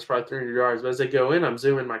right here, and it's probably 300 yards. But as they go in, I'm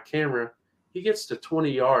zooming my camera. He gets to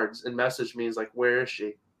 20 yards and messaged me. He's like, where is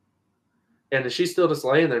she? And she's still just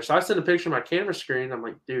laying there. So I sent a picture of my camera screen. I'm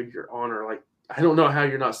like, dude, you're on her. Like, I don't know how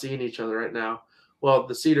you're not seeing each other right now. Well,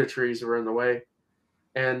 the cedar trees were in the way.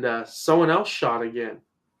 And someone else shot again.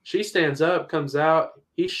 She stands up, comes out.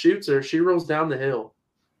 He shoots her. She rolls down the hill.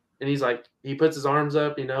 And he's like, he puts his arms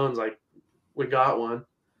up, and is like, we got one.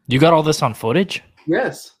 You got all this on footage?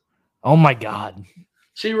 Yes. Oh, my God.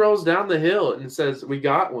 She rolls down the hill and says, we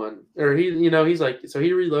got one. Or he's like, so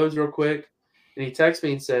he reloads real quick. And he texts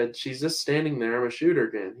me and said, she's just standing there. I'm going to shoot her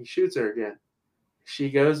again. He shoots her again. She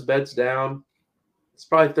goes, beds down. It's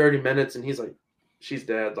probably 30 minutes, and he's like, she's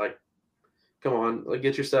dead. Like, come on, like,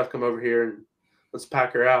 get your stuff, come over here, and let's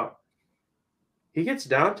pack her out. He gets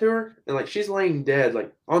down to her, and, like, she's laying dead,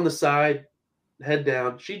 like, on the side, head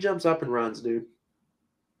down. She jumps up and runs, dude.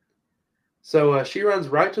 So she runs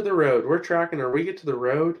right to the road. We're tracking her. We get to the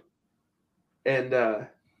road, and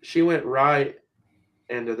she went right,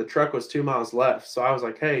 and the truck was 2 miles left. So I was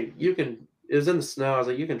like, hey, you can – it was in the snow. I was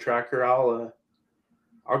like, you can track her. I'll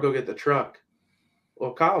go get the truck.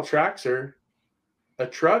 Well, Kyle tracks her. A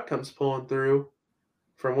truck comes pulling through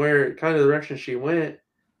from where kind of the direction she went.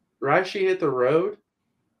 Right, she hit the road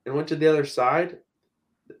and went to the other side.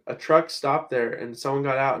 a truck stopped there, and someone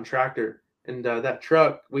got out and tracked her. And that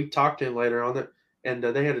truck, we talked to him later on it, and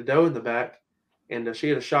they had a doe in the back, and she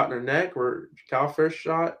had a shot in her neck where Kyle first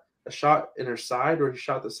shot, a shot in her side where he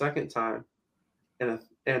shot the second time, and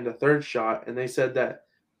a third shot. And they said that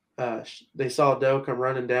they saw a doe come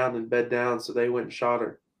running down and bed down, so they went and shot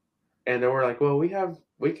her. And they were like, "Well, we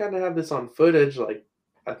kind of have this on footage. Like,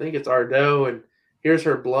 I think it's our doe, and here's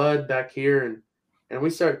her blood back here." And we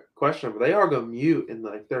start questioning them. They all go mute, and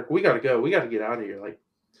like they're like, "We got to go. We got to get out of here. Like,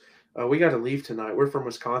 we got to leave tonight. We're from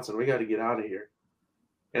Wisconsin. We got to get out of here."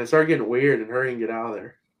 And it started getting weird and hurry and get out of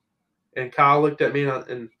there. And Kyle looked at me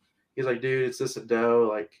and he's like, "Dude, it's just a doe.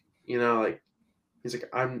 Like, like he's like,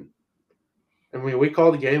 I'm." And we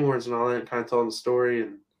called the game wardens and all that, and kind of told him the story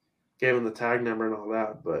and gave him the tag number and all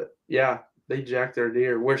that. But yeah, they jacked their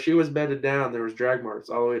deer. Where she was bedded down, there was drag marks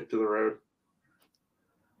all the way up to the road.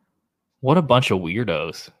 What a bunch of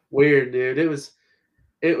weirdos. Weird, dude. It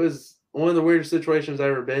was one of the weirdest situations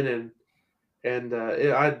I've ever been in. And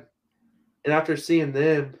after seeing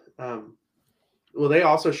them, well, they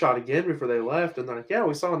also shot again before they left, and they're like, "Yeah,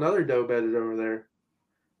 we saw another doe bedded over there."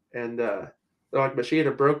 And they're like, "But she had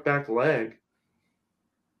a broke back leg."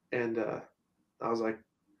 And I was like,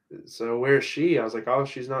 "So where's she?" I was like, "Oh,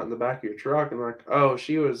 she's not in the back of your truck." And they're like, "Oh,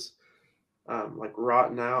 she was like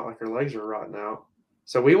rotten out, like her legs were rotten out."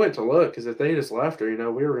 So we went to look, because if they just left her,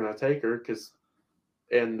 we were gonna take her.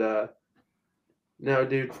 No,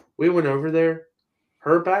 dude, we went over there.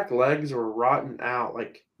 Her back legs were rotten out.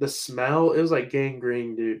 Like the smell, it was like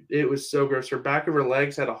gangrene, dude. It was so gross. Her back of her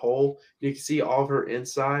legs had a hole. You could see all of her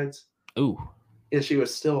insides. Ooh. And she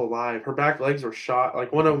was still alive. Her back legs were shot.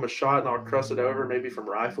 Like one of them was shot and all crusted over, maybe from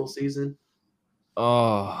rifle season.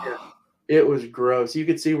 Oh. Yeah. It was gross. You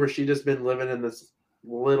could see where she just been living in this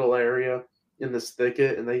little area in this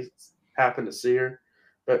thicket, and they happened to see her.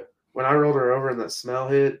 But when I rolled her over and that smell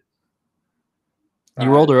hit. You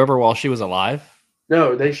rolled her over while she was alive?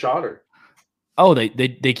 No, they shot her. Oh, they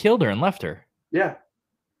killed her and left her. Yeah.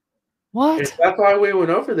 What? And that's why we went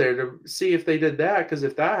over there, to see if they did that. Because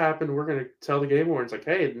if that happened, we're going to tell the game wardens, like,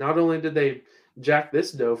 "Hey, not only did they jack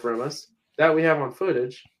this doe from us that we have on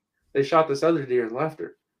footage, they shot this other deer and left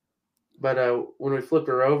her." But when we flipped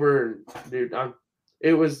her over, and dude,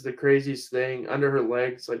 it was the craziest thing. Under her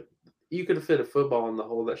legs, like you could have fit a football in the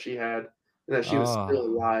hole that she had, and that she was still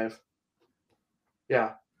alive.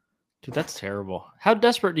 Yeah. Dude, that's terrible. How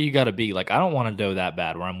desperate do you got to be? Like, I don't want to doe that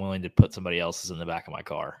bad where I'm willing to put somebody else's in the back of my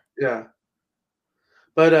car. Yeah.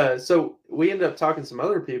 But so we ended up talking to some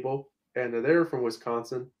other people, and they're from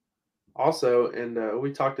Wisconsin also. And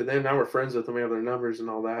we talked to them. Now we're friends with them. We have their numbers and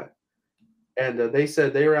all that. And they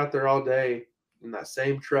said they were out there all day, and that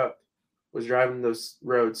same truck was driving those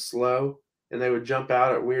roads slow, and they would jump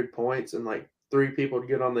out at weird points, and like 3 people would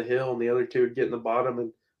get on the hill and the other 2 would get in the bottom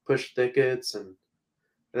and push thickets, and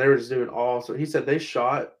they were just doing all. So he said they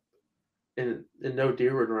shot and no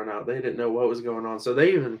deer would run out. They didn't know what was going on. So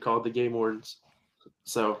they even called the game wardens.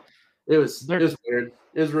 So it was weird.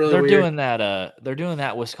 It was really weird. They're doing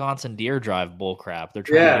that Wisconsin deer drive bull crap. They're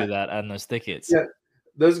trying to do that on those thickets. Yeah.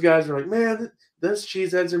 Those guys are like, "Man, those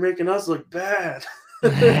cheeseheads are making us look bad."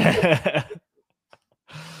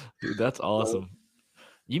 Dude, that's awesome.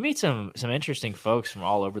 You meet some interesting folks from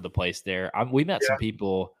all over the place there. We met some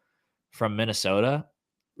people from Minnesota,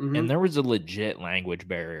 and there was a legit language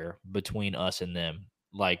barrier between us and them.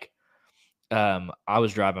 Like, I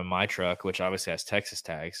was driving my truck, which obviously has Texas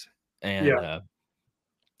tags, and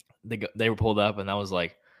they were pulled up, and I was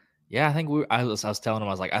like, "Yeah, I think I was telling them,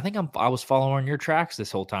 I was like, I think I was following your tracks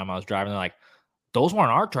this whole time I was driving." They're like, "Those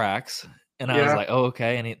weren't our tracks," and I was like, "Oh,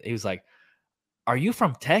 okay." And he was like, "Are you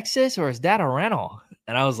from Texas, or is that a rental?"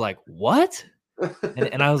 And I was like, "What?"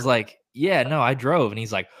 and I was like, "Yeah, no, I drove." And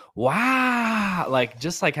he's like, "Wow," like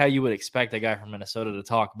just like how you would expect a guy from Minnesota to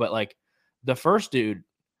talk. But like the first dude,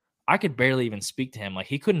 I could barely even speak to him. Like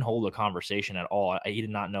he couldn't hold a conversation at all. He did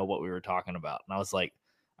not know what we were talking about. And I was like,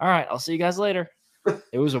 "All right, I'll see you guys later."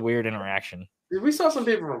 It was a weird interaction. We saw some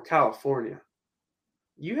people from California.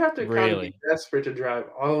 You have to kind of be desperate to drive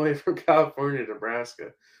all the way from California to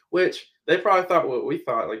Nebraska, which they probably thought what we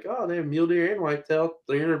thought. Like, "Oh, they have mule deer and whitetail,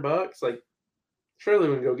 $300. Like, surely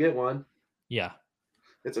we can go get one." Yeah.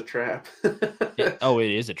 It's a trap. It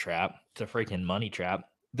is a trap. It's a freaking money trap.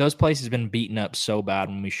 Those places been beaten up so bad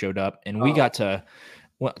when we showed up, and we got to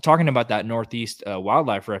talking about that Northeast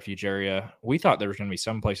wildlife refuge area. We thought there was going to be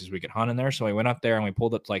some places we could hunt in there, so we went up there and we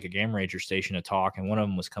pulled up to like a game ranger station to talk, and one of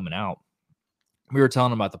them was coming out. We were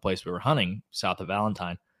telling him about the place we were hunting south of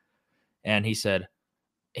Valentine, and he said,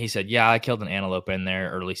 "Yeah, I killed an antelope in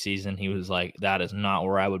there early season." He was like, "That is not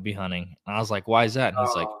where I would be hunting." And I was like, "Why is that?"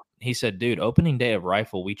 And he said, dude, opening day of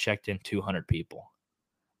rifle, we checked in 200 people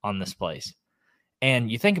on this place.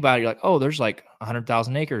 And you think about it, you're like, oh, there's like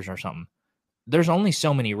 100,000 acres or something. There's only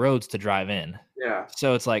so many roads to drive in. Yeah.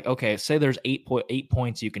 So it's like, okay, say there's 8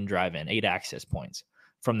 points you can drive in, 8 access points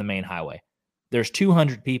from the main highway. There's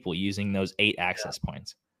 200 people using those 8 access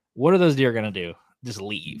points. What are those deer going to do? Just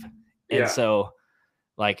leave. And so,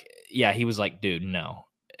 like, yeah, he was like, dude, no.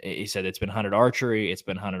 He said it's been hunted archery. It's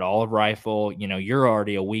been hunted olive rifle. You know, you're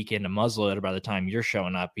already a week into muzzleloader by the time you're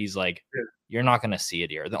showing up. He's like, you're not going to see a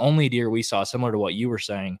deer. The only deer we saw, similar to what you were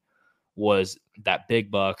saying, was that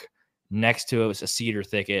big buck. Next to it was a cedar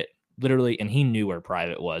thicket, literally, and he knew where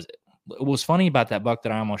private was. What was funny about that buck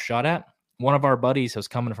that I almost shot at, one of our buddies was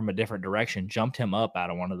coming from a different direction, jumped him up out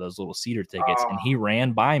of one of those little cedar thickets, and he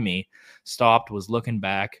ran by me, stopped, was looking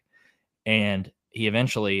back, and he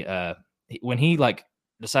eventually, when he like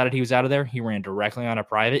decided he was out of there, he ran directly on a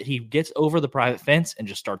private. He gets over the private fence and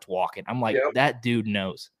just starts walking. I'm like, that dude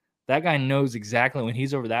knows. That guy knows exactly when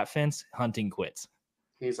he's over that fence, hunting quits.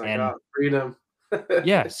 He's like, oh, freedom.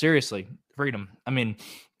 Yeah, seriously, freedom. I mean,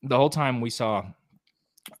 the whole time we saw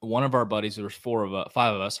one of our buddies, there was 5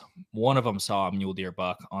 of us. One of them saw a mule deer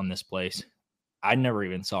buck on this place. I never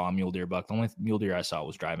even saw a mule deer buck. The only mule deer I saw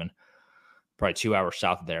was driving probably 2 hours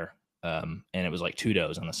south of there. And it was like 2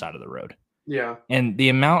 does on the side of the road. Yeah. And the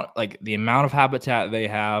amount of habitat they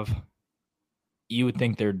have, you would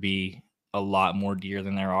think there'd be a lot more deer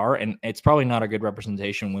than there are. And it's probably not a good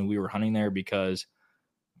representation when we were hunting there because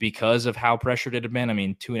of how pressured it had been. I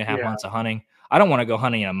mean, 2.5 months of hunting. I don't want to go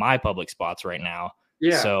hunting in my public spots right now.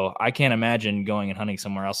 Yeah. So I can't imagine going and hunting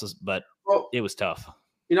somewhere else's, but it was tough.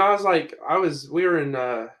 You know, we were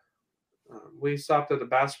in, we stopped at the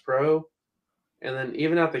Bass Pro, and then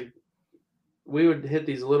even we would hit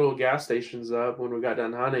these little gas stations up when we got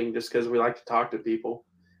done hunting just because we like to talk to people.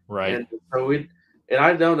 Right. And so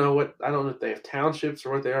I don't know if they have townships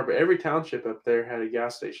or what they are, but every township up there had a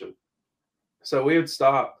gas station. So we would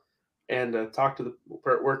stop and talk to the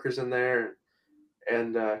workers in there.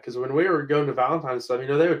 And because when we were going to Valentine's stuff, you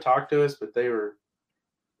know, they would talk to us, but they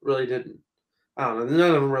really didn't. I don't know.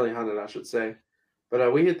 None of them really hunted, I should say.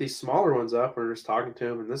 But we hit these smaller ones up. We're just talking to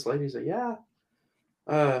them. And this lady said, yeah,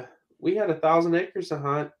 we had 1,000 acres to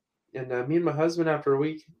hunt. And me and my husband,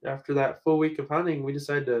 after that full week of hunting, we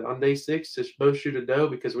decided to, on day 6, to both shoot a doe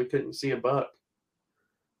because we couldn't see a buck.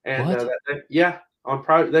 And on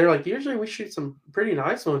private, they're like, usually we shoot some pretty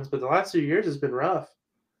nice ones, but the last 2 years has been rough.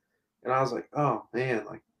 And I was like, oh man,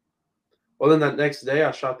 then that next day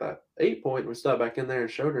I shot that 8-point and we stopped back in there and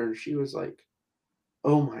showed her, and she was like,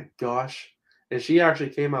 oh my gosh. And she actually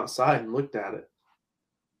came outside and looked at it.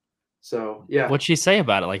 So yeah. What'd she say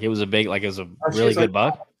about it? Like it was a really good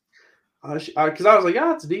buck? Because I was like,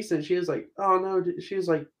 yeah, it's decent. She was like, oh no. She was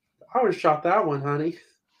like, I would have shot that one, honey.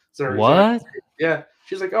 So what? Yeah.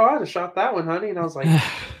 She's like, oh, I'd have shot that one, honey. And I was like,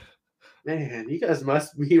 man, you guys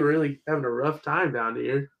must be really having a rough time down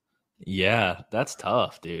here. Yeah, that's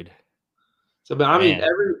tough, dude. So, but I mean,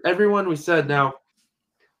 everyone we said. Now,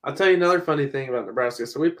 I'll tell you another funny thing about Nebraska.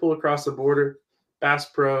 So we pull across the border. Bass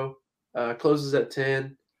Pro closes at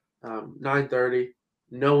 10, 9:30.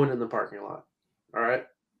 No one in the parking lot. All right.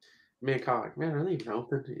 Me and Kyle like, man, are they even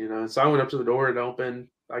open? You know. So I went up to the door and opened.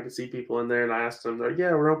 I could see people in there, and I asked them, they're like,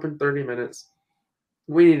 yeah, we're open 30 minutes.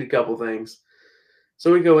 We need a couple things.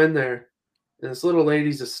 So we go in there, and this little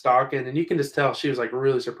lady's just stalking, and you can just tell she was like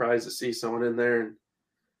really surprised to see someone in there.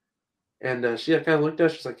 And she kind of looked at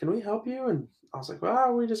us. She's like, can we help you? And I was like,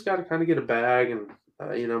 well, we just got to kind of get a bag and,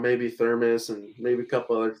 you know, maybe thermos and maybe a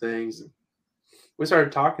couple other things. And we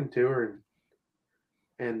started talking to her,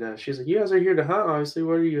 and she's like, you guys are here to hunt, obviously.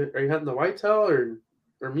 What are you hunting the whitetail or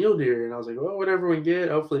mule deer? And I was like, well, whatever we can get,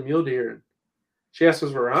 hopefully mule deer. And she asked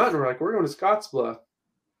us we're hunting. We're like, we're going to Scottsbluff.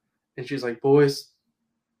 And she's like, boys,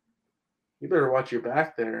 you better watch your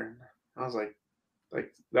back there. And I was like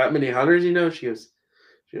that many hunters, you know? She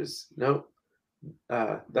goes, nope.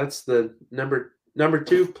 That's the number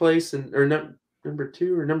 2 place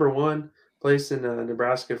number 1 place in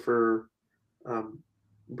Nebraska for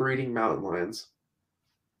breeding mountain lions.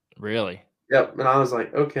 Really? Yep. And I was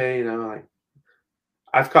like, okay, you know, like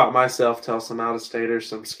I've caught myself tell some out of staters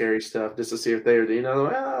some scary stuff just to see if they were, you know,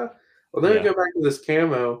 well, then we go back to this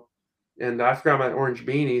camo, and I forgot my orange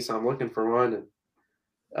beanie, so I'm looking for one.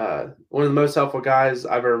 And one of the most helpful guys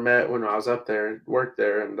I've ever met when I was up there and worked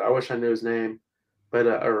there, and I wish I knew his name, but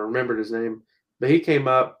or remembered his name. But he came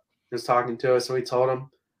up, was talking to us, and we told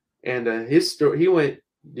him. And his story, he went,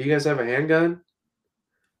 "Do you guys have a handgun?"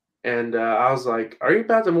 And I was like, "Are you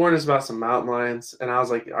about to warn us about some mountain lions?" And I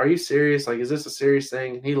was like, "Are you serious? Like, is this a serious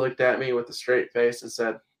thing?" And he looked at me with a straight face and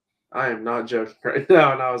said, I am not joking right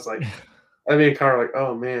now. And I was like, I mean, Carl, like,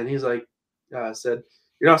 oh man, he's like, said,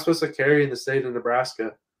 you're not supposed to carry in the state of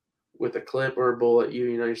Nebraska with a clip or a bullet.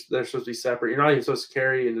 You know, they're supposed to be separate. You're not even supposed to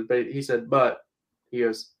carry in the debate. He said, but he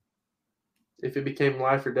goes, if it became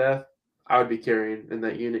life or death, I would be carrying in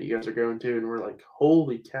that unit you guys are going to. And we're like,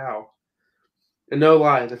 holy cow. And no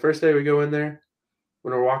lie, the first day we go in there,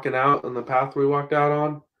 when we're walking out on the path we walked out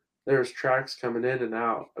on, there's tracks coming in and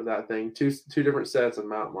out of that thing. Two different sets of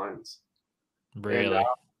mountain lions. Really? And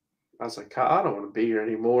I was like, I don't want to be here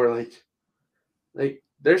anymore. Like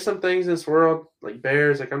there's some things in this world, like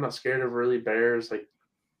bears. Like I'm not scared of really bears. Like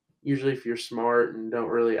usually, if you're smart and don't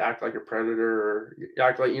really act like a predator or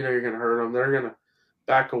act like you know you're gonna hurt them, they're gonna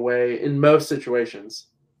back away in most situations.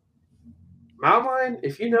 Mountain lion,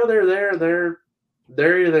 if you know they're there,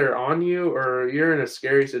 they're either on you or you're in a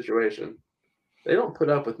scary situation. They don't put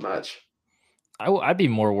up with much. I'd be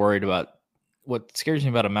more worried about what scares me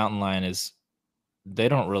about a mountain lion is they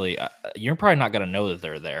don't really. You're probably not gonna know that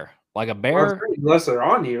they're there. Like a bear, unless they're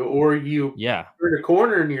on you, or you're in a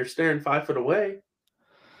corner and you're staring 5 foot away.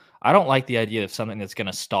 I don't like the idea of something that's going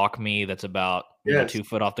to stalk me that's about 2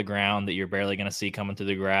 foot off the ground that you're barely going to see coming through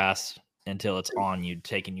the grass until it's on you,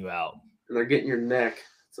 taking you out. And they're getting your neck.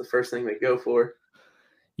 It's the first thing they go for.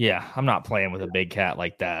 Yeah, I'm not playing with a big cat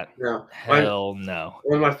like that. No. Hell no.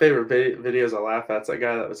 One of my favorite videos I laugh at is that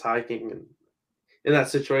guy that was hiking. And in that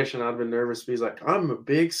situation, I'd been nervous. But he's like, I'm a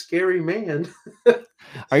big, scary man.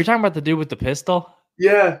 Are you talking about the dude with the pistol?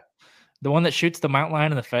 Yeah. The one that shoots the mountain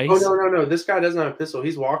lion in the face? Oh, no. This guy doesn't have a pistol.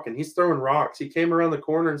 He's walking. He's throwing rocks. He came around the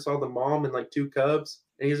corner and saw the mom and like 2 cubs.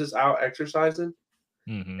 And he's just out exercising.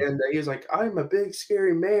 Mm-hmm. And he was like, I'm a big,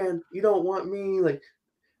 scary man. You don't want me. Like,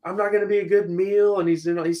 I'm not going to be a good meal. And he's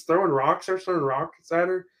throwing rocks at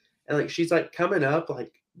her. And like, she's like coming up,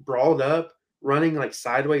 like brawled up, running like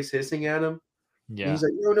sideways, hissing at him. Yeah. And he's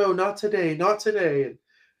like, no, not today. Not today.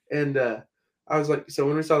 And I was like, so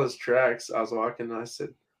when we saw those tracks, I was walking and I was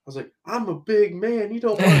like, I'm a big man. You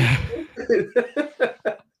don't want me.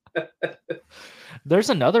 There's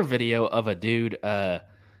another video of a dude,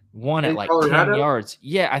 one at like Colorado? 10 yards.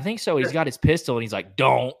 Yeah, I think so. He's got his pistol and he's like,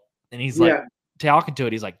 don't. And he's like talking to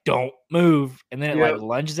it. He's like, don't move. And then it like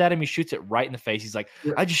lunges at him. He shoots it right in the face. He's like,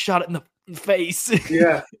 I just shot it in the face.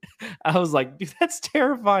 Yeah. I was like, dude, that's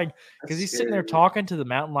terrifying. Because he's sitting there talking to the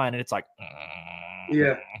mountain lion and it's like,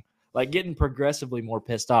 like getting progressively more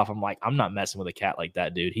pissed off. I'm like, I'm not messing with a cat like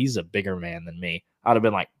that, dude. He's a bigger man than me. I'd have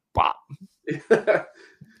been like, bop. Yeah,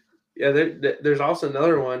 there's also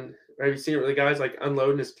another one. Have you seen it where the guy's like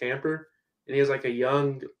unloading his camper and he has like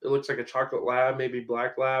it looks like a chocolate lab, maybe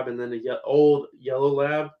black lab, and then old yellow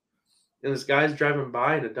lab. And this guy's driving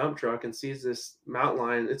by in a dump truck and sees this mountain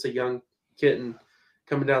lion. It's a young kitten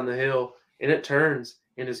coming down the hill, and it turns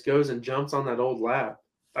and just goes and jumps on that old lab.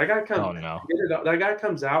 That guy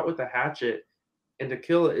comes out with a hatchet, and to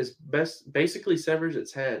kill it is basically severs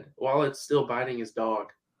its head while it's still biting his dog.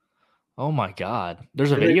 Oh my God!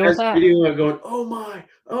 There's a video of that. Video going, oh my.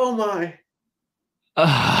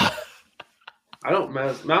 I don't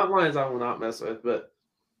mess mountain lions. I will not mess with, but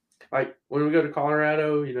like when we go to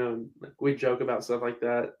Colorado, we joke about stuff like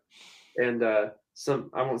that, and I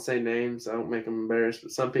won't say names. I won't make them embarrassed,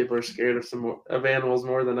 but some people are scared of animals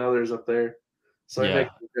more than others up there. So we make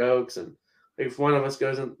jokes, and if one of us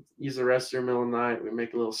goes and use the restroom in the middle of the night, we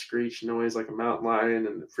make a little screech noise like a mountain lion,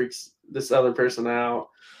 and it freaks this other person out.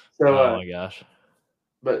 So, oh my gosh!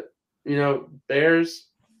 But bears,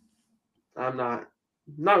 I'm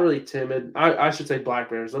not really timid. I should say black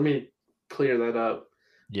bears. Let me clear that up.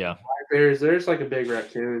 Yeah, black bears. They're just like a big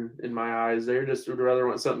raccoon in my eyes. They're just would rather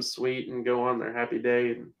want something sweet and go on their happy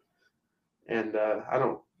day. And I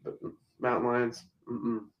don't. But mountain lions.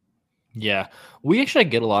 Mm-mm. Yeah, we actually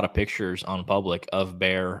get a lot of pictures on public of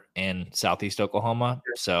bear in Southeast Oklahoma.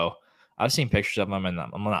 So I've seen pictures of them, and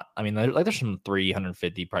I'm not. I mean, there's some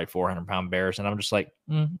 350, probably 400-pound bears, and I'm just like,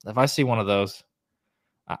 if I see one of those,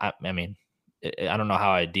 I mean, I don't know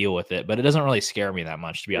how I deal with it, but it doesn't really scare me that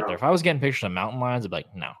much to be out there. If I was getting pictures of mountain lions, I'd be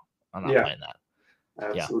like, no, I'm not playing that.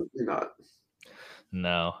 Absolutely not.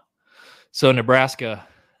 No. So Nebraska,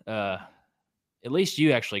 at least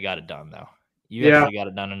you actually got it done, though. You actually got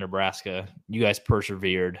it done in Nebraska. You guys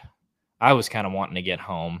persevered. I was kind of wanting to get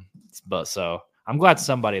home, but so I'm glad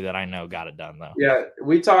somebody that I know got it done, though. Yeah,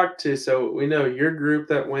 we talked to, so we know your group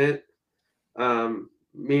that went,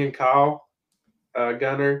 me and Kyle,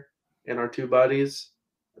 Gunner, and our 2 buddies,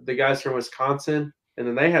 the guys from Wisconsin, and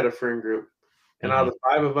then they had a friend group. And out of the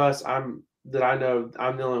 5 of us, I'm the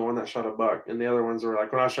only one that shot a buck, and the other ones were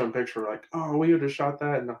like, when I showed them a picture, we're like, oh, we would have shot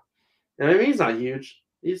that. And I mean, he's not huge.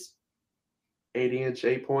 He's 80-inch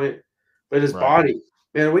 8-point, but his body,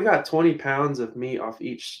 Man, we got 20 pounds of meat off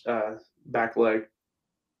each back leg.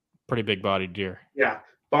 Pretty big bodied deer. Yeah,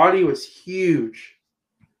 body was huge,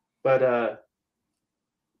 but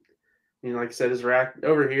like I said, his rack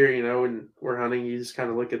over here, when we're hunting, you just kind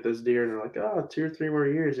of look at this deer and they're like, oh, 2 or 3 more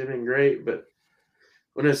years, it'd been great. But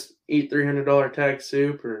when it's eat $300 tag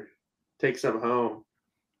soup or take something home,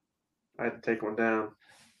 I had to take one down.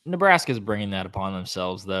 Nebraska's bringing that upon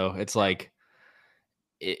themselves, though. It's like,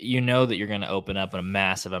 that you're going to open up a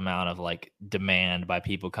massive amount of like demand by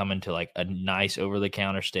people coming to like a nice over the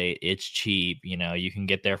counter state. It's cheap. You can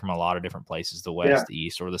get there from a lot of different places, the West, the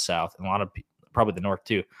East, or the South, and a lot of probably the North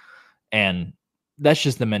too. And that's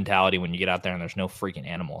just the mentality when you get out there and there's no freaking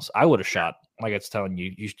animals. I would have shot, like I was telling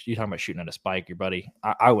you, you're talking about shooting at a spike, your buddy.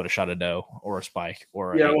 I would have shot a doe or a spike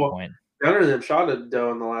or an 8-point. Gunner and them shot a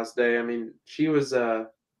doe on the last day. I mean, she was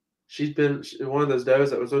she's been one of those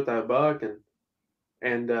does that was with that buck,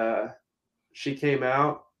 and she came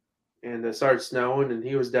out and it started snowing, and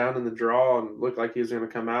he was down in the draw and looked like he was going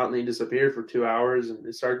to come out, and he disappeared for 2 hours, and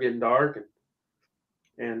it started getting dark,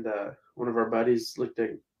 and one of our buddies looked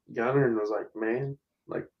at Gunner and was like, man,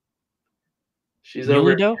 like, she's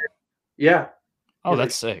over here. Yeah. Oh,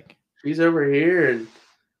 that's sick. She's over here and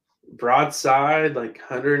broadside, like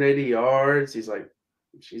 180 yards. He's like,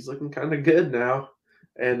 she's looking kind of good now.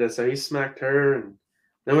 And so he smacked her. And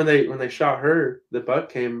then when they shot her, the buck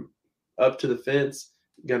came up to the fence,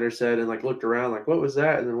 Gunner said, and like looked around like, what was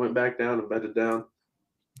that? And then went back down and bedded down.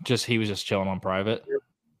 He was just chilling on private. Yep.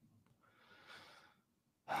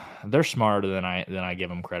 They're smarter than I give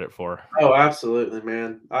them credit for. Oh, absolutely,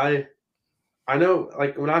 man. I know,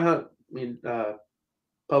 like, when I hunt,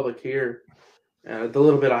 public here, the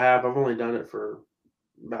little bit I have, I've only done it for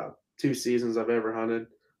about 2 seasons I've ever hunted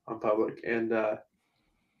on public, and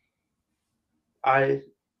I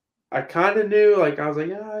kind of knew, like, I was like,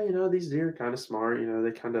 yeah, these deer are kind of smart,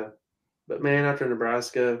 they kind of, but man, after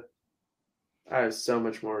Nebraska, I have so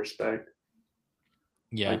much more respect.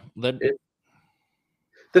 Yeah,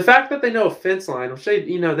 the fact that they know a fence line, which they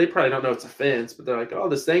probably don't know it's a fence, but they're like, oh,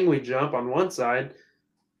 this thing we jump on one side,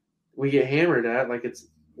 we get hammered at like it's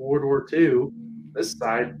World War II. This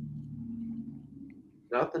side,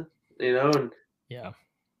 nothing, and yeah,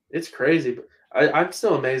 it's crazy. But I'm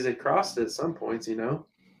still amazed they crossed it at some points,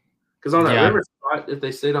 because on that river spot, if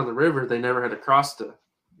they stayed on the river, they never had to cross to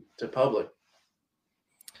public.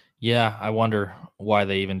 Yeah, I wonder why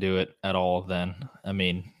they even do it at all then. I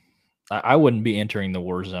mean, I wouldn't be entering the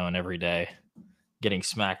war zone every day, getting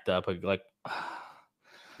smacked up like.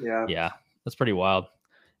 Yeah, that's pretty wild.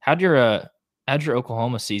 How'd your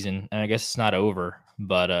Oklahoma season? And I guess it's not over,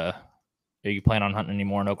 but are you planning on hunting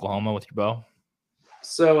anymore in Oklahoma with your bow?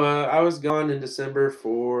 So I was gone in December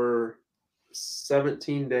for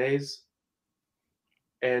 17 days,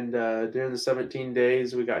 and during the 17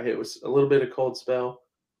 days, we got hit with a little bit of cold spell,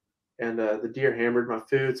 and the deer hammered my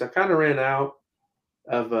food. So I kind of ran out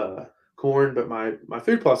of corn, but my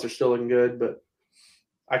food plots are still looking good, but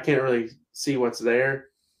I can't really see what's there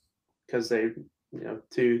because they,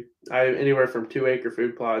 anywhere from 2-acre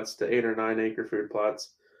food plots to 8 or 9-acre food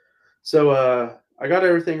plots. So I got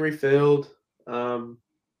everything refilled. We're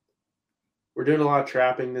doing a lot of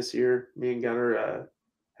trapping this year. Me and Gunner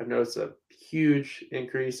have noticed a huge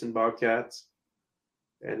increase in bobcats,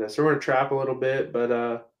 and so we're going to trap a little bit, but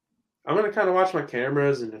I'm going to kind of watch my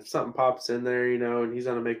cameras, and if something pops in there, and he's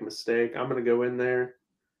going to make a mistake, I'm going to go in there.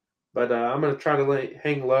 But I'm going to try to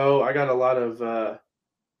hang low. I got a lot of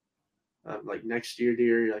like next year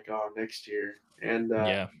deer. You're like, oh, next year. And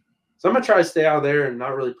so I'm going to try to stay out there and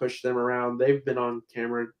not really push them around. They've been on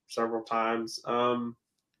camera several times.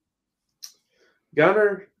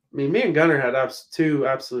 Gunner, me and Gunner had 2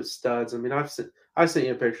 absolute studs. I mean, I sent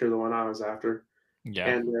you a picture of the one I was after. Yeah.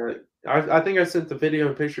 And I think I sent the video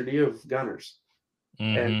and picture to you of Gunner's.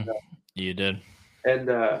 Mm-hmm. And you did.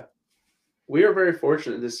 And we were very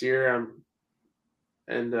fortunate this year.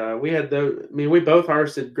 And we had we both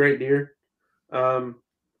harvested great deer.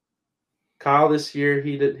 Kyle this year,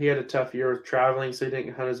 he had a tough year with traveling, so he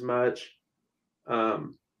didn't hunt as much. But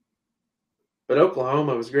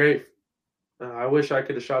Oklahoma was great. I wish I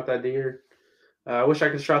could have shot that deer. I wish I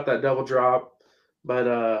could have shot that double drop,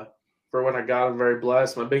 but for what I got, I'm very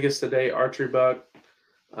blessed. My biggest to date archery buck.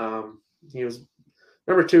 He was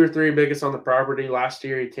number 2 or 3 biggest on the property. Last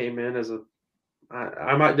year, he came in as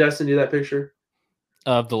I might Dustin do that picture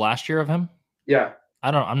of the last year of him. Yeah,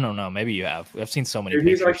 I don't know. Maybe you have. I've seen so many. Dude,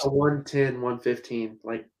 he's like a 110, 115.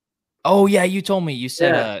 Like, oh yeah, you told me. You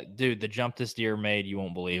said, dude, the jump this deer made, you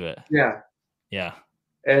won't believe it. Yeah.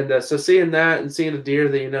 And so seeing that and seeing a deer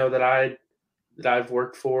that that I've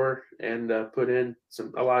worked for and put in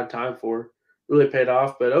a lot of time for really paid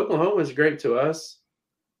off. But Oklahoma is great to us.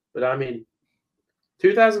 But I mean,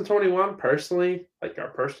 2021 personally, like our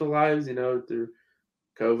personal lives, through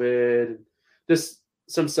COVID and just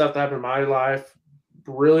some stuff that happened in my life,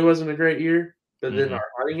 really wasn't a great year. But then our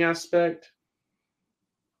hunting aspect,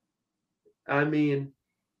 I mean,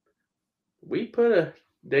 we put a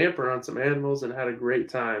damper on some animals and had a great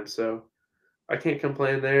time. So I can't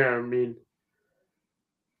complain there. I mean,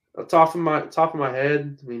 top of my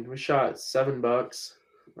head, I mean, we shot 7 bucks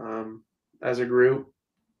as a group.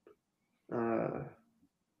 4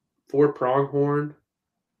 pronghorn.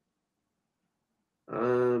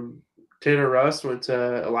 Tanner Russ went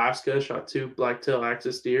to Alaska, shot 2 blacktail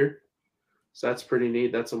axis deer. So that's pretty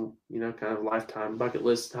neat. That's a kind of lifetime bucket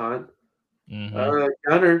list hunt.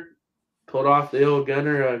 Gunner pulled off the old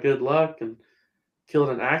Gunner good luck and killed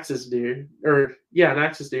an axis deer. An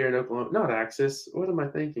axis deer in Oklahoma. Not axis. What am I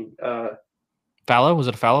thinking? Fallow? Was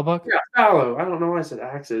it a fallow buck? Yeah, fallow. I don't know why I said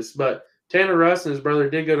axis, but Tanner Russ and his brother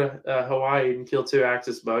did go to Hawaii and kill 2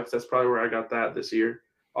 axis bucks. That's probably where I got that this year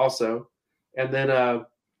also. And then, no,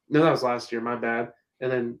 that was last year. My bad.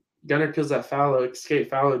 And then Gunner kills that escape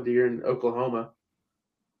fallow deer in Oklahoma.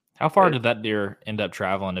 How far did that deer end up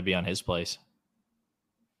traveling to be on his place?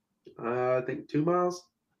 I think 2 miles.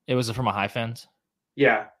 It was from a high fence?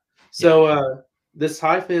 Yeah. So this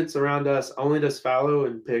high fence around us only does fallow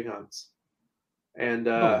and pig hunts. And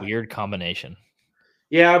what a weird combination.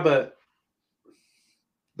 Yeah, but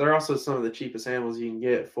they're also some of the cheapest animals you can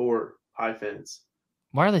get for high fence.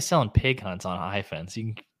 Why are they selling pig hunts on a high fence?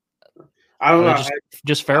 I don't know.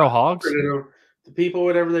 Just feral hogs? The people,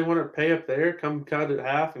 whatever they want to pay up there, come cut it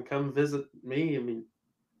half and come visit me. I mean,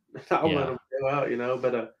 I'll let them go out,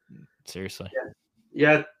 but seriously.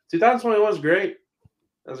 Yeah, 2021 was great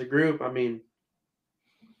as a group. I mean,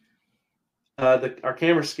 our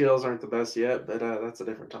camera skills aren't the best yet, but that's a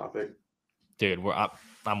different topic. Dude,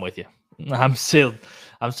 I'm with you. I'm still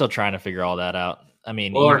trying to figure all that out. I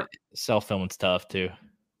mean, self filming's tough too.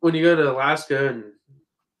 When you go to Alaska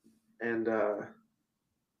and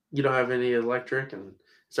you don't have any electric and it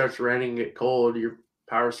starts raining, get cold, your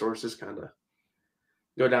power sources kind of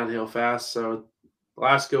go downhill fast. So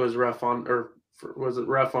Alaska was rough on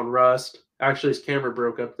Rust? Actually, his camera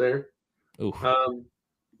broke up there. Oof.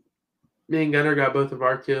 Me and Gunner got both of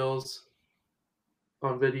our kills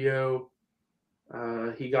on video.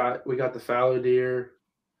 We got the fallow deer.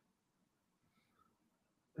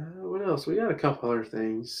 What else? We got a couple other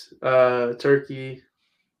things. Turkey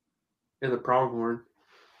and the pronghorn.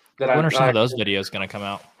 When are some of those videos going to come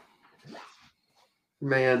out?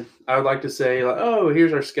 Man, I would like to say,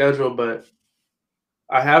 here's our schedule, but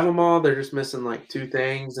I have them all. They're just missing like 2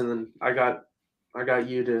 things, and then I got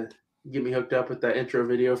you to get me hooked up with that intro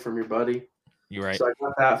video from your buddy. You're right. So I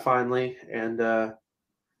got that finally, and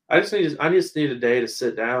I just need a day to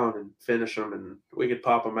sit down and finish them, and we could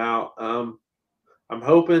pop them out. I'm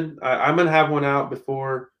hoping I'm gonna have one out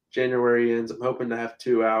before January ends. I'm hoping to have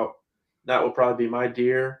 2 out. That will probably be my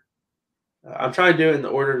deer. I'm trying to do it in the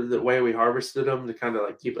order the way we harvested them to kind of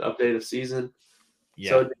like keep an update of season. Yeah.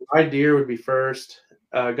 So my deer would be first.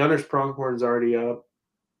 Gunner's pronghorn's already up.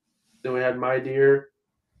 Then we had my deer,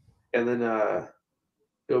 and then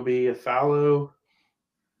it'll be a fallow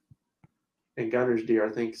and Gunner's deer, I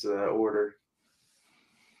think, is the order.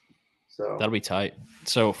 So that'll be tight.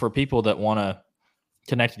 So for people that want to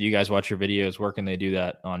connect with you guys, watch your videos, where can they do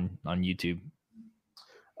that on YouTube?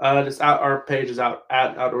 Our page is out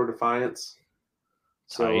at Outdoor Defiance.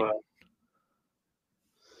 So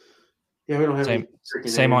we don't have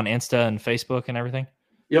same on Insta and Facebook and everything.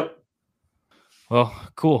 Yep. Well,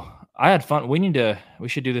 cool. I had fun. We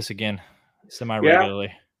should do this again semi-regularly.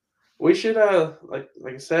 Yeah. We should like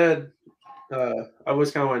I said, I always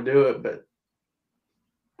kind of want to do it, but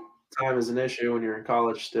time is an issue when you're in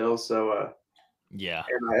college still. So yeah.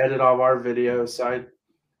 And I edit all of our videos, so I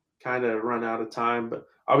kind of run out of time, but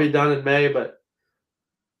I'll be done in May. But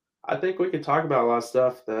I think we can talk about a lot of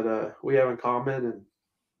stuff that we have in common and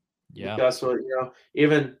discuss what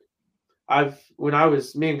even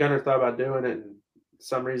me and Gunner thought about doing it, and for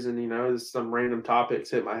some reason, some random topics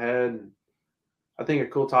hit my head, and I think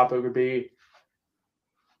a cool topic would be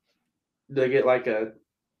to get like a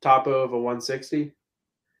topo of a 160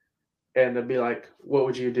 and to be like, what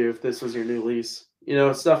would you do if this was your new lease?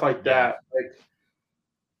 Stuff like that. Like,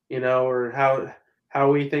 or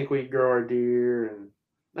how we think we grow our deer, and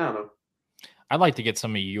I don't know. I'd like to get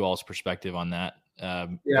some of you all's perspective on that.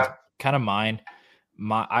 Kind of mine.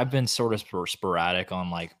 I've been sort of sporadic on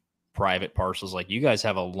like private parcels. Like you guys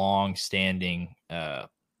have a long standing,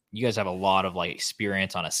 you guys have a lot of like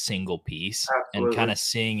experience on a single piece. Absolutely. And kind of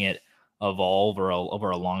seeing it evolve or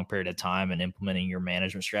over a long period of time and implementing your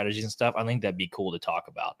management strategies and stuff, I think that'd be cool to talk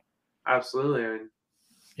about. Absolutely. I mean,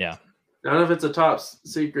 yeah. None of it's a top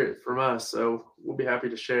secret from us, so we'll be happy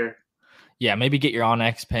to share. Yeah, maybe get your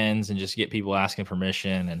Onyx pins and just get people asking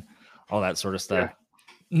permission and all that sort of stuff.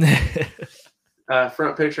 Yeah.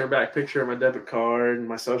 Front picture and back picture of my debit card and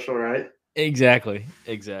my social, right? Exactly.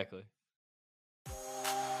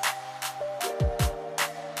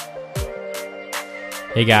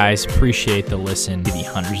 Hey guys, appreciate the listen to the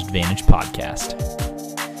Hunter's Advantage podcast.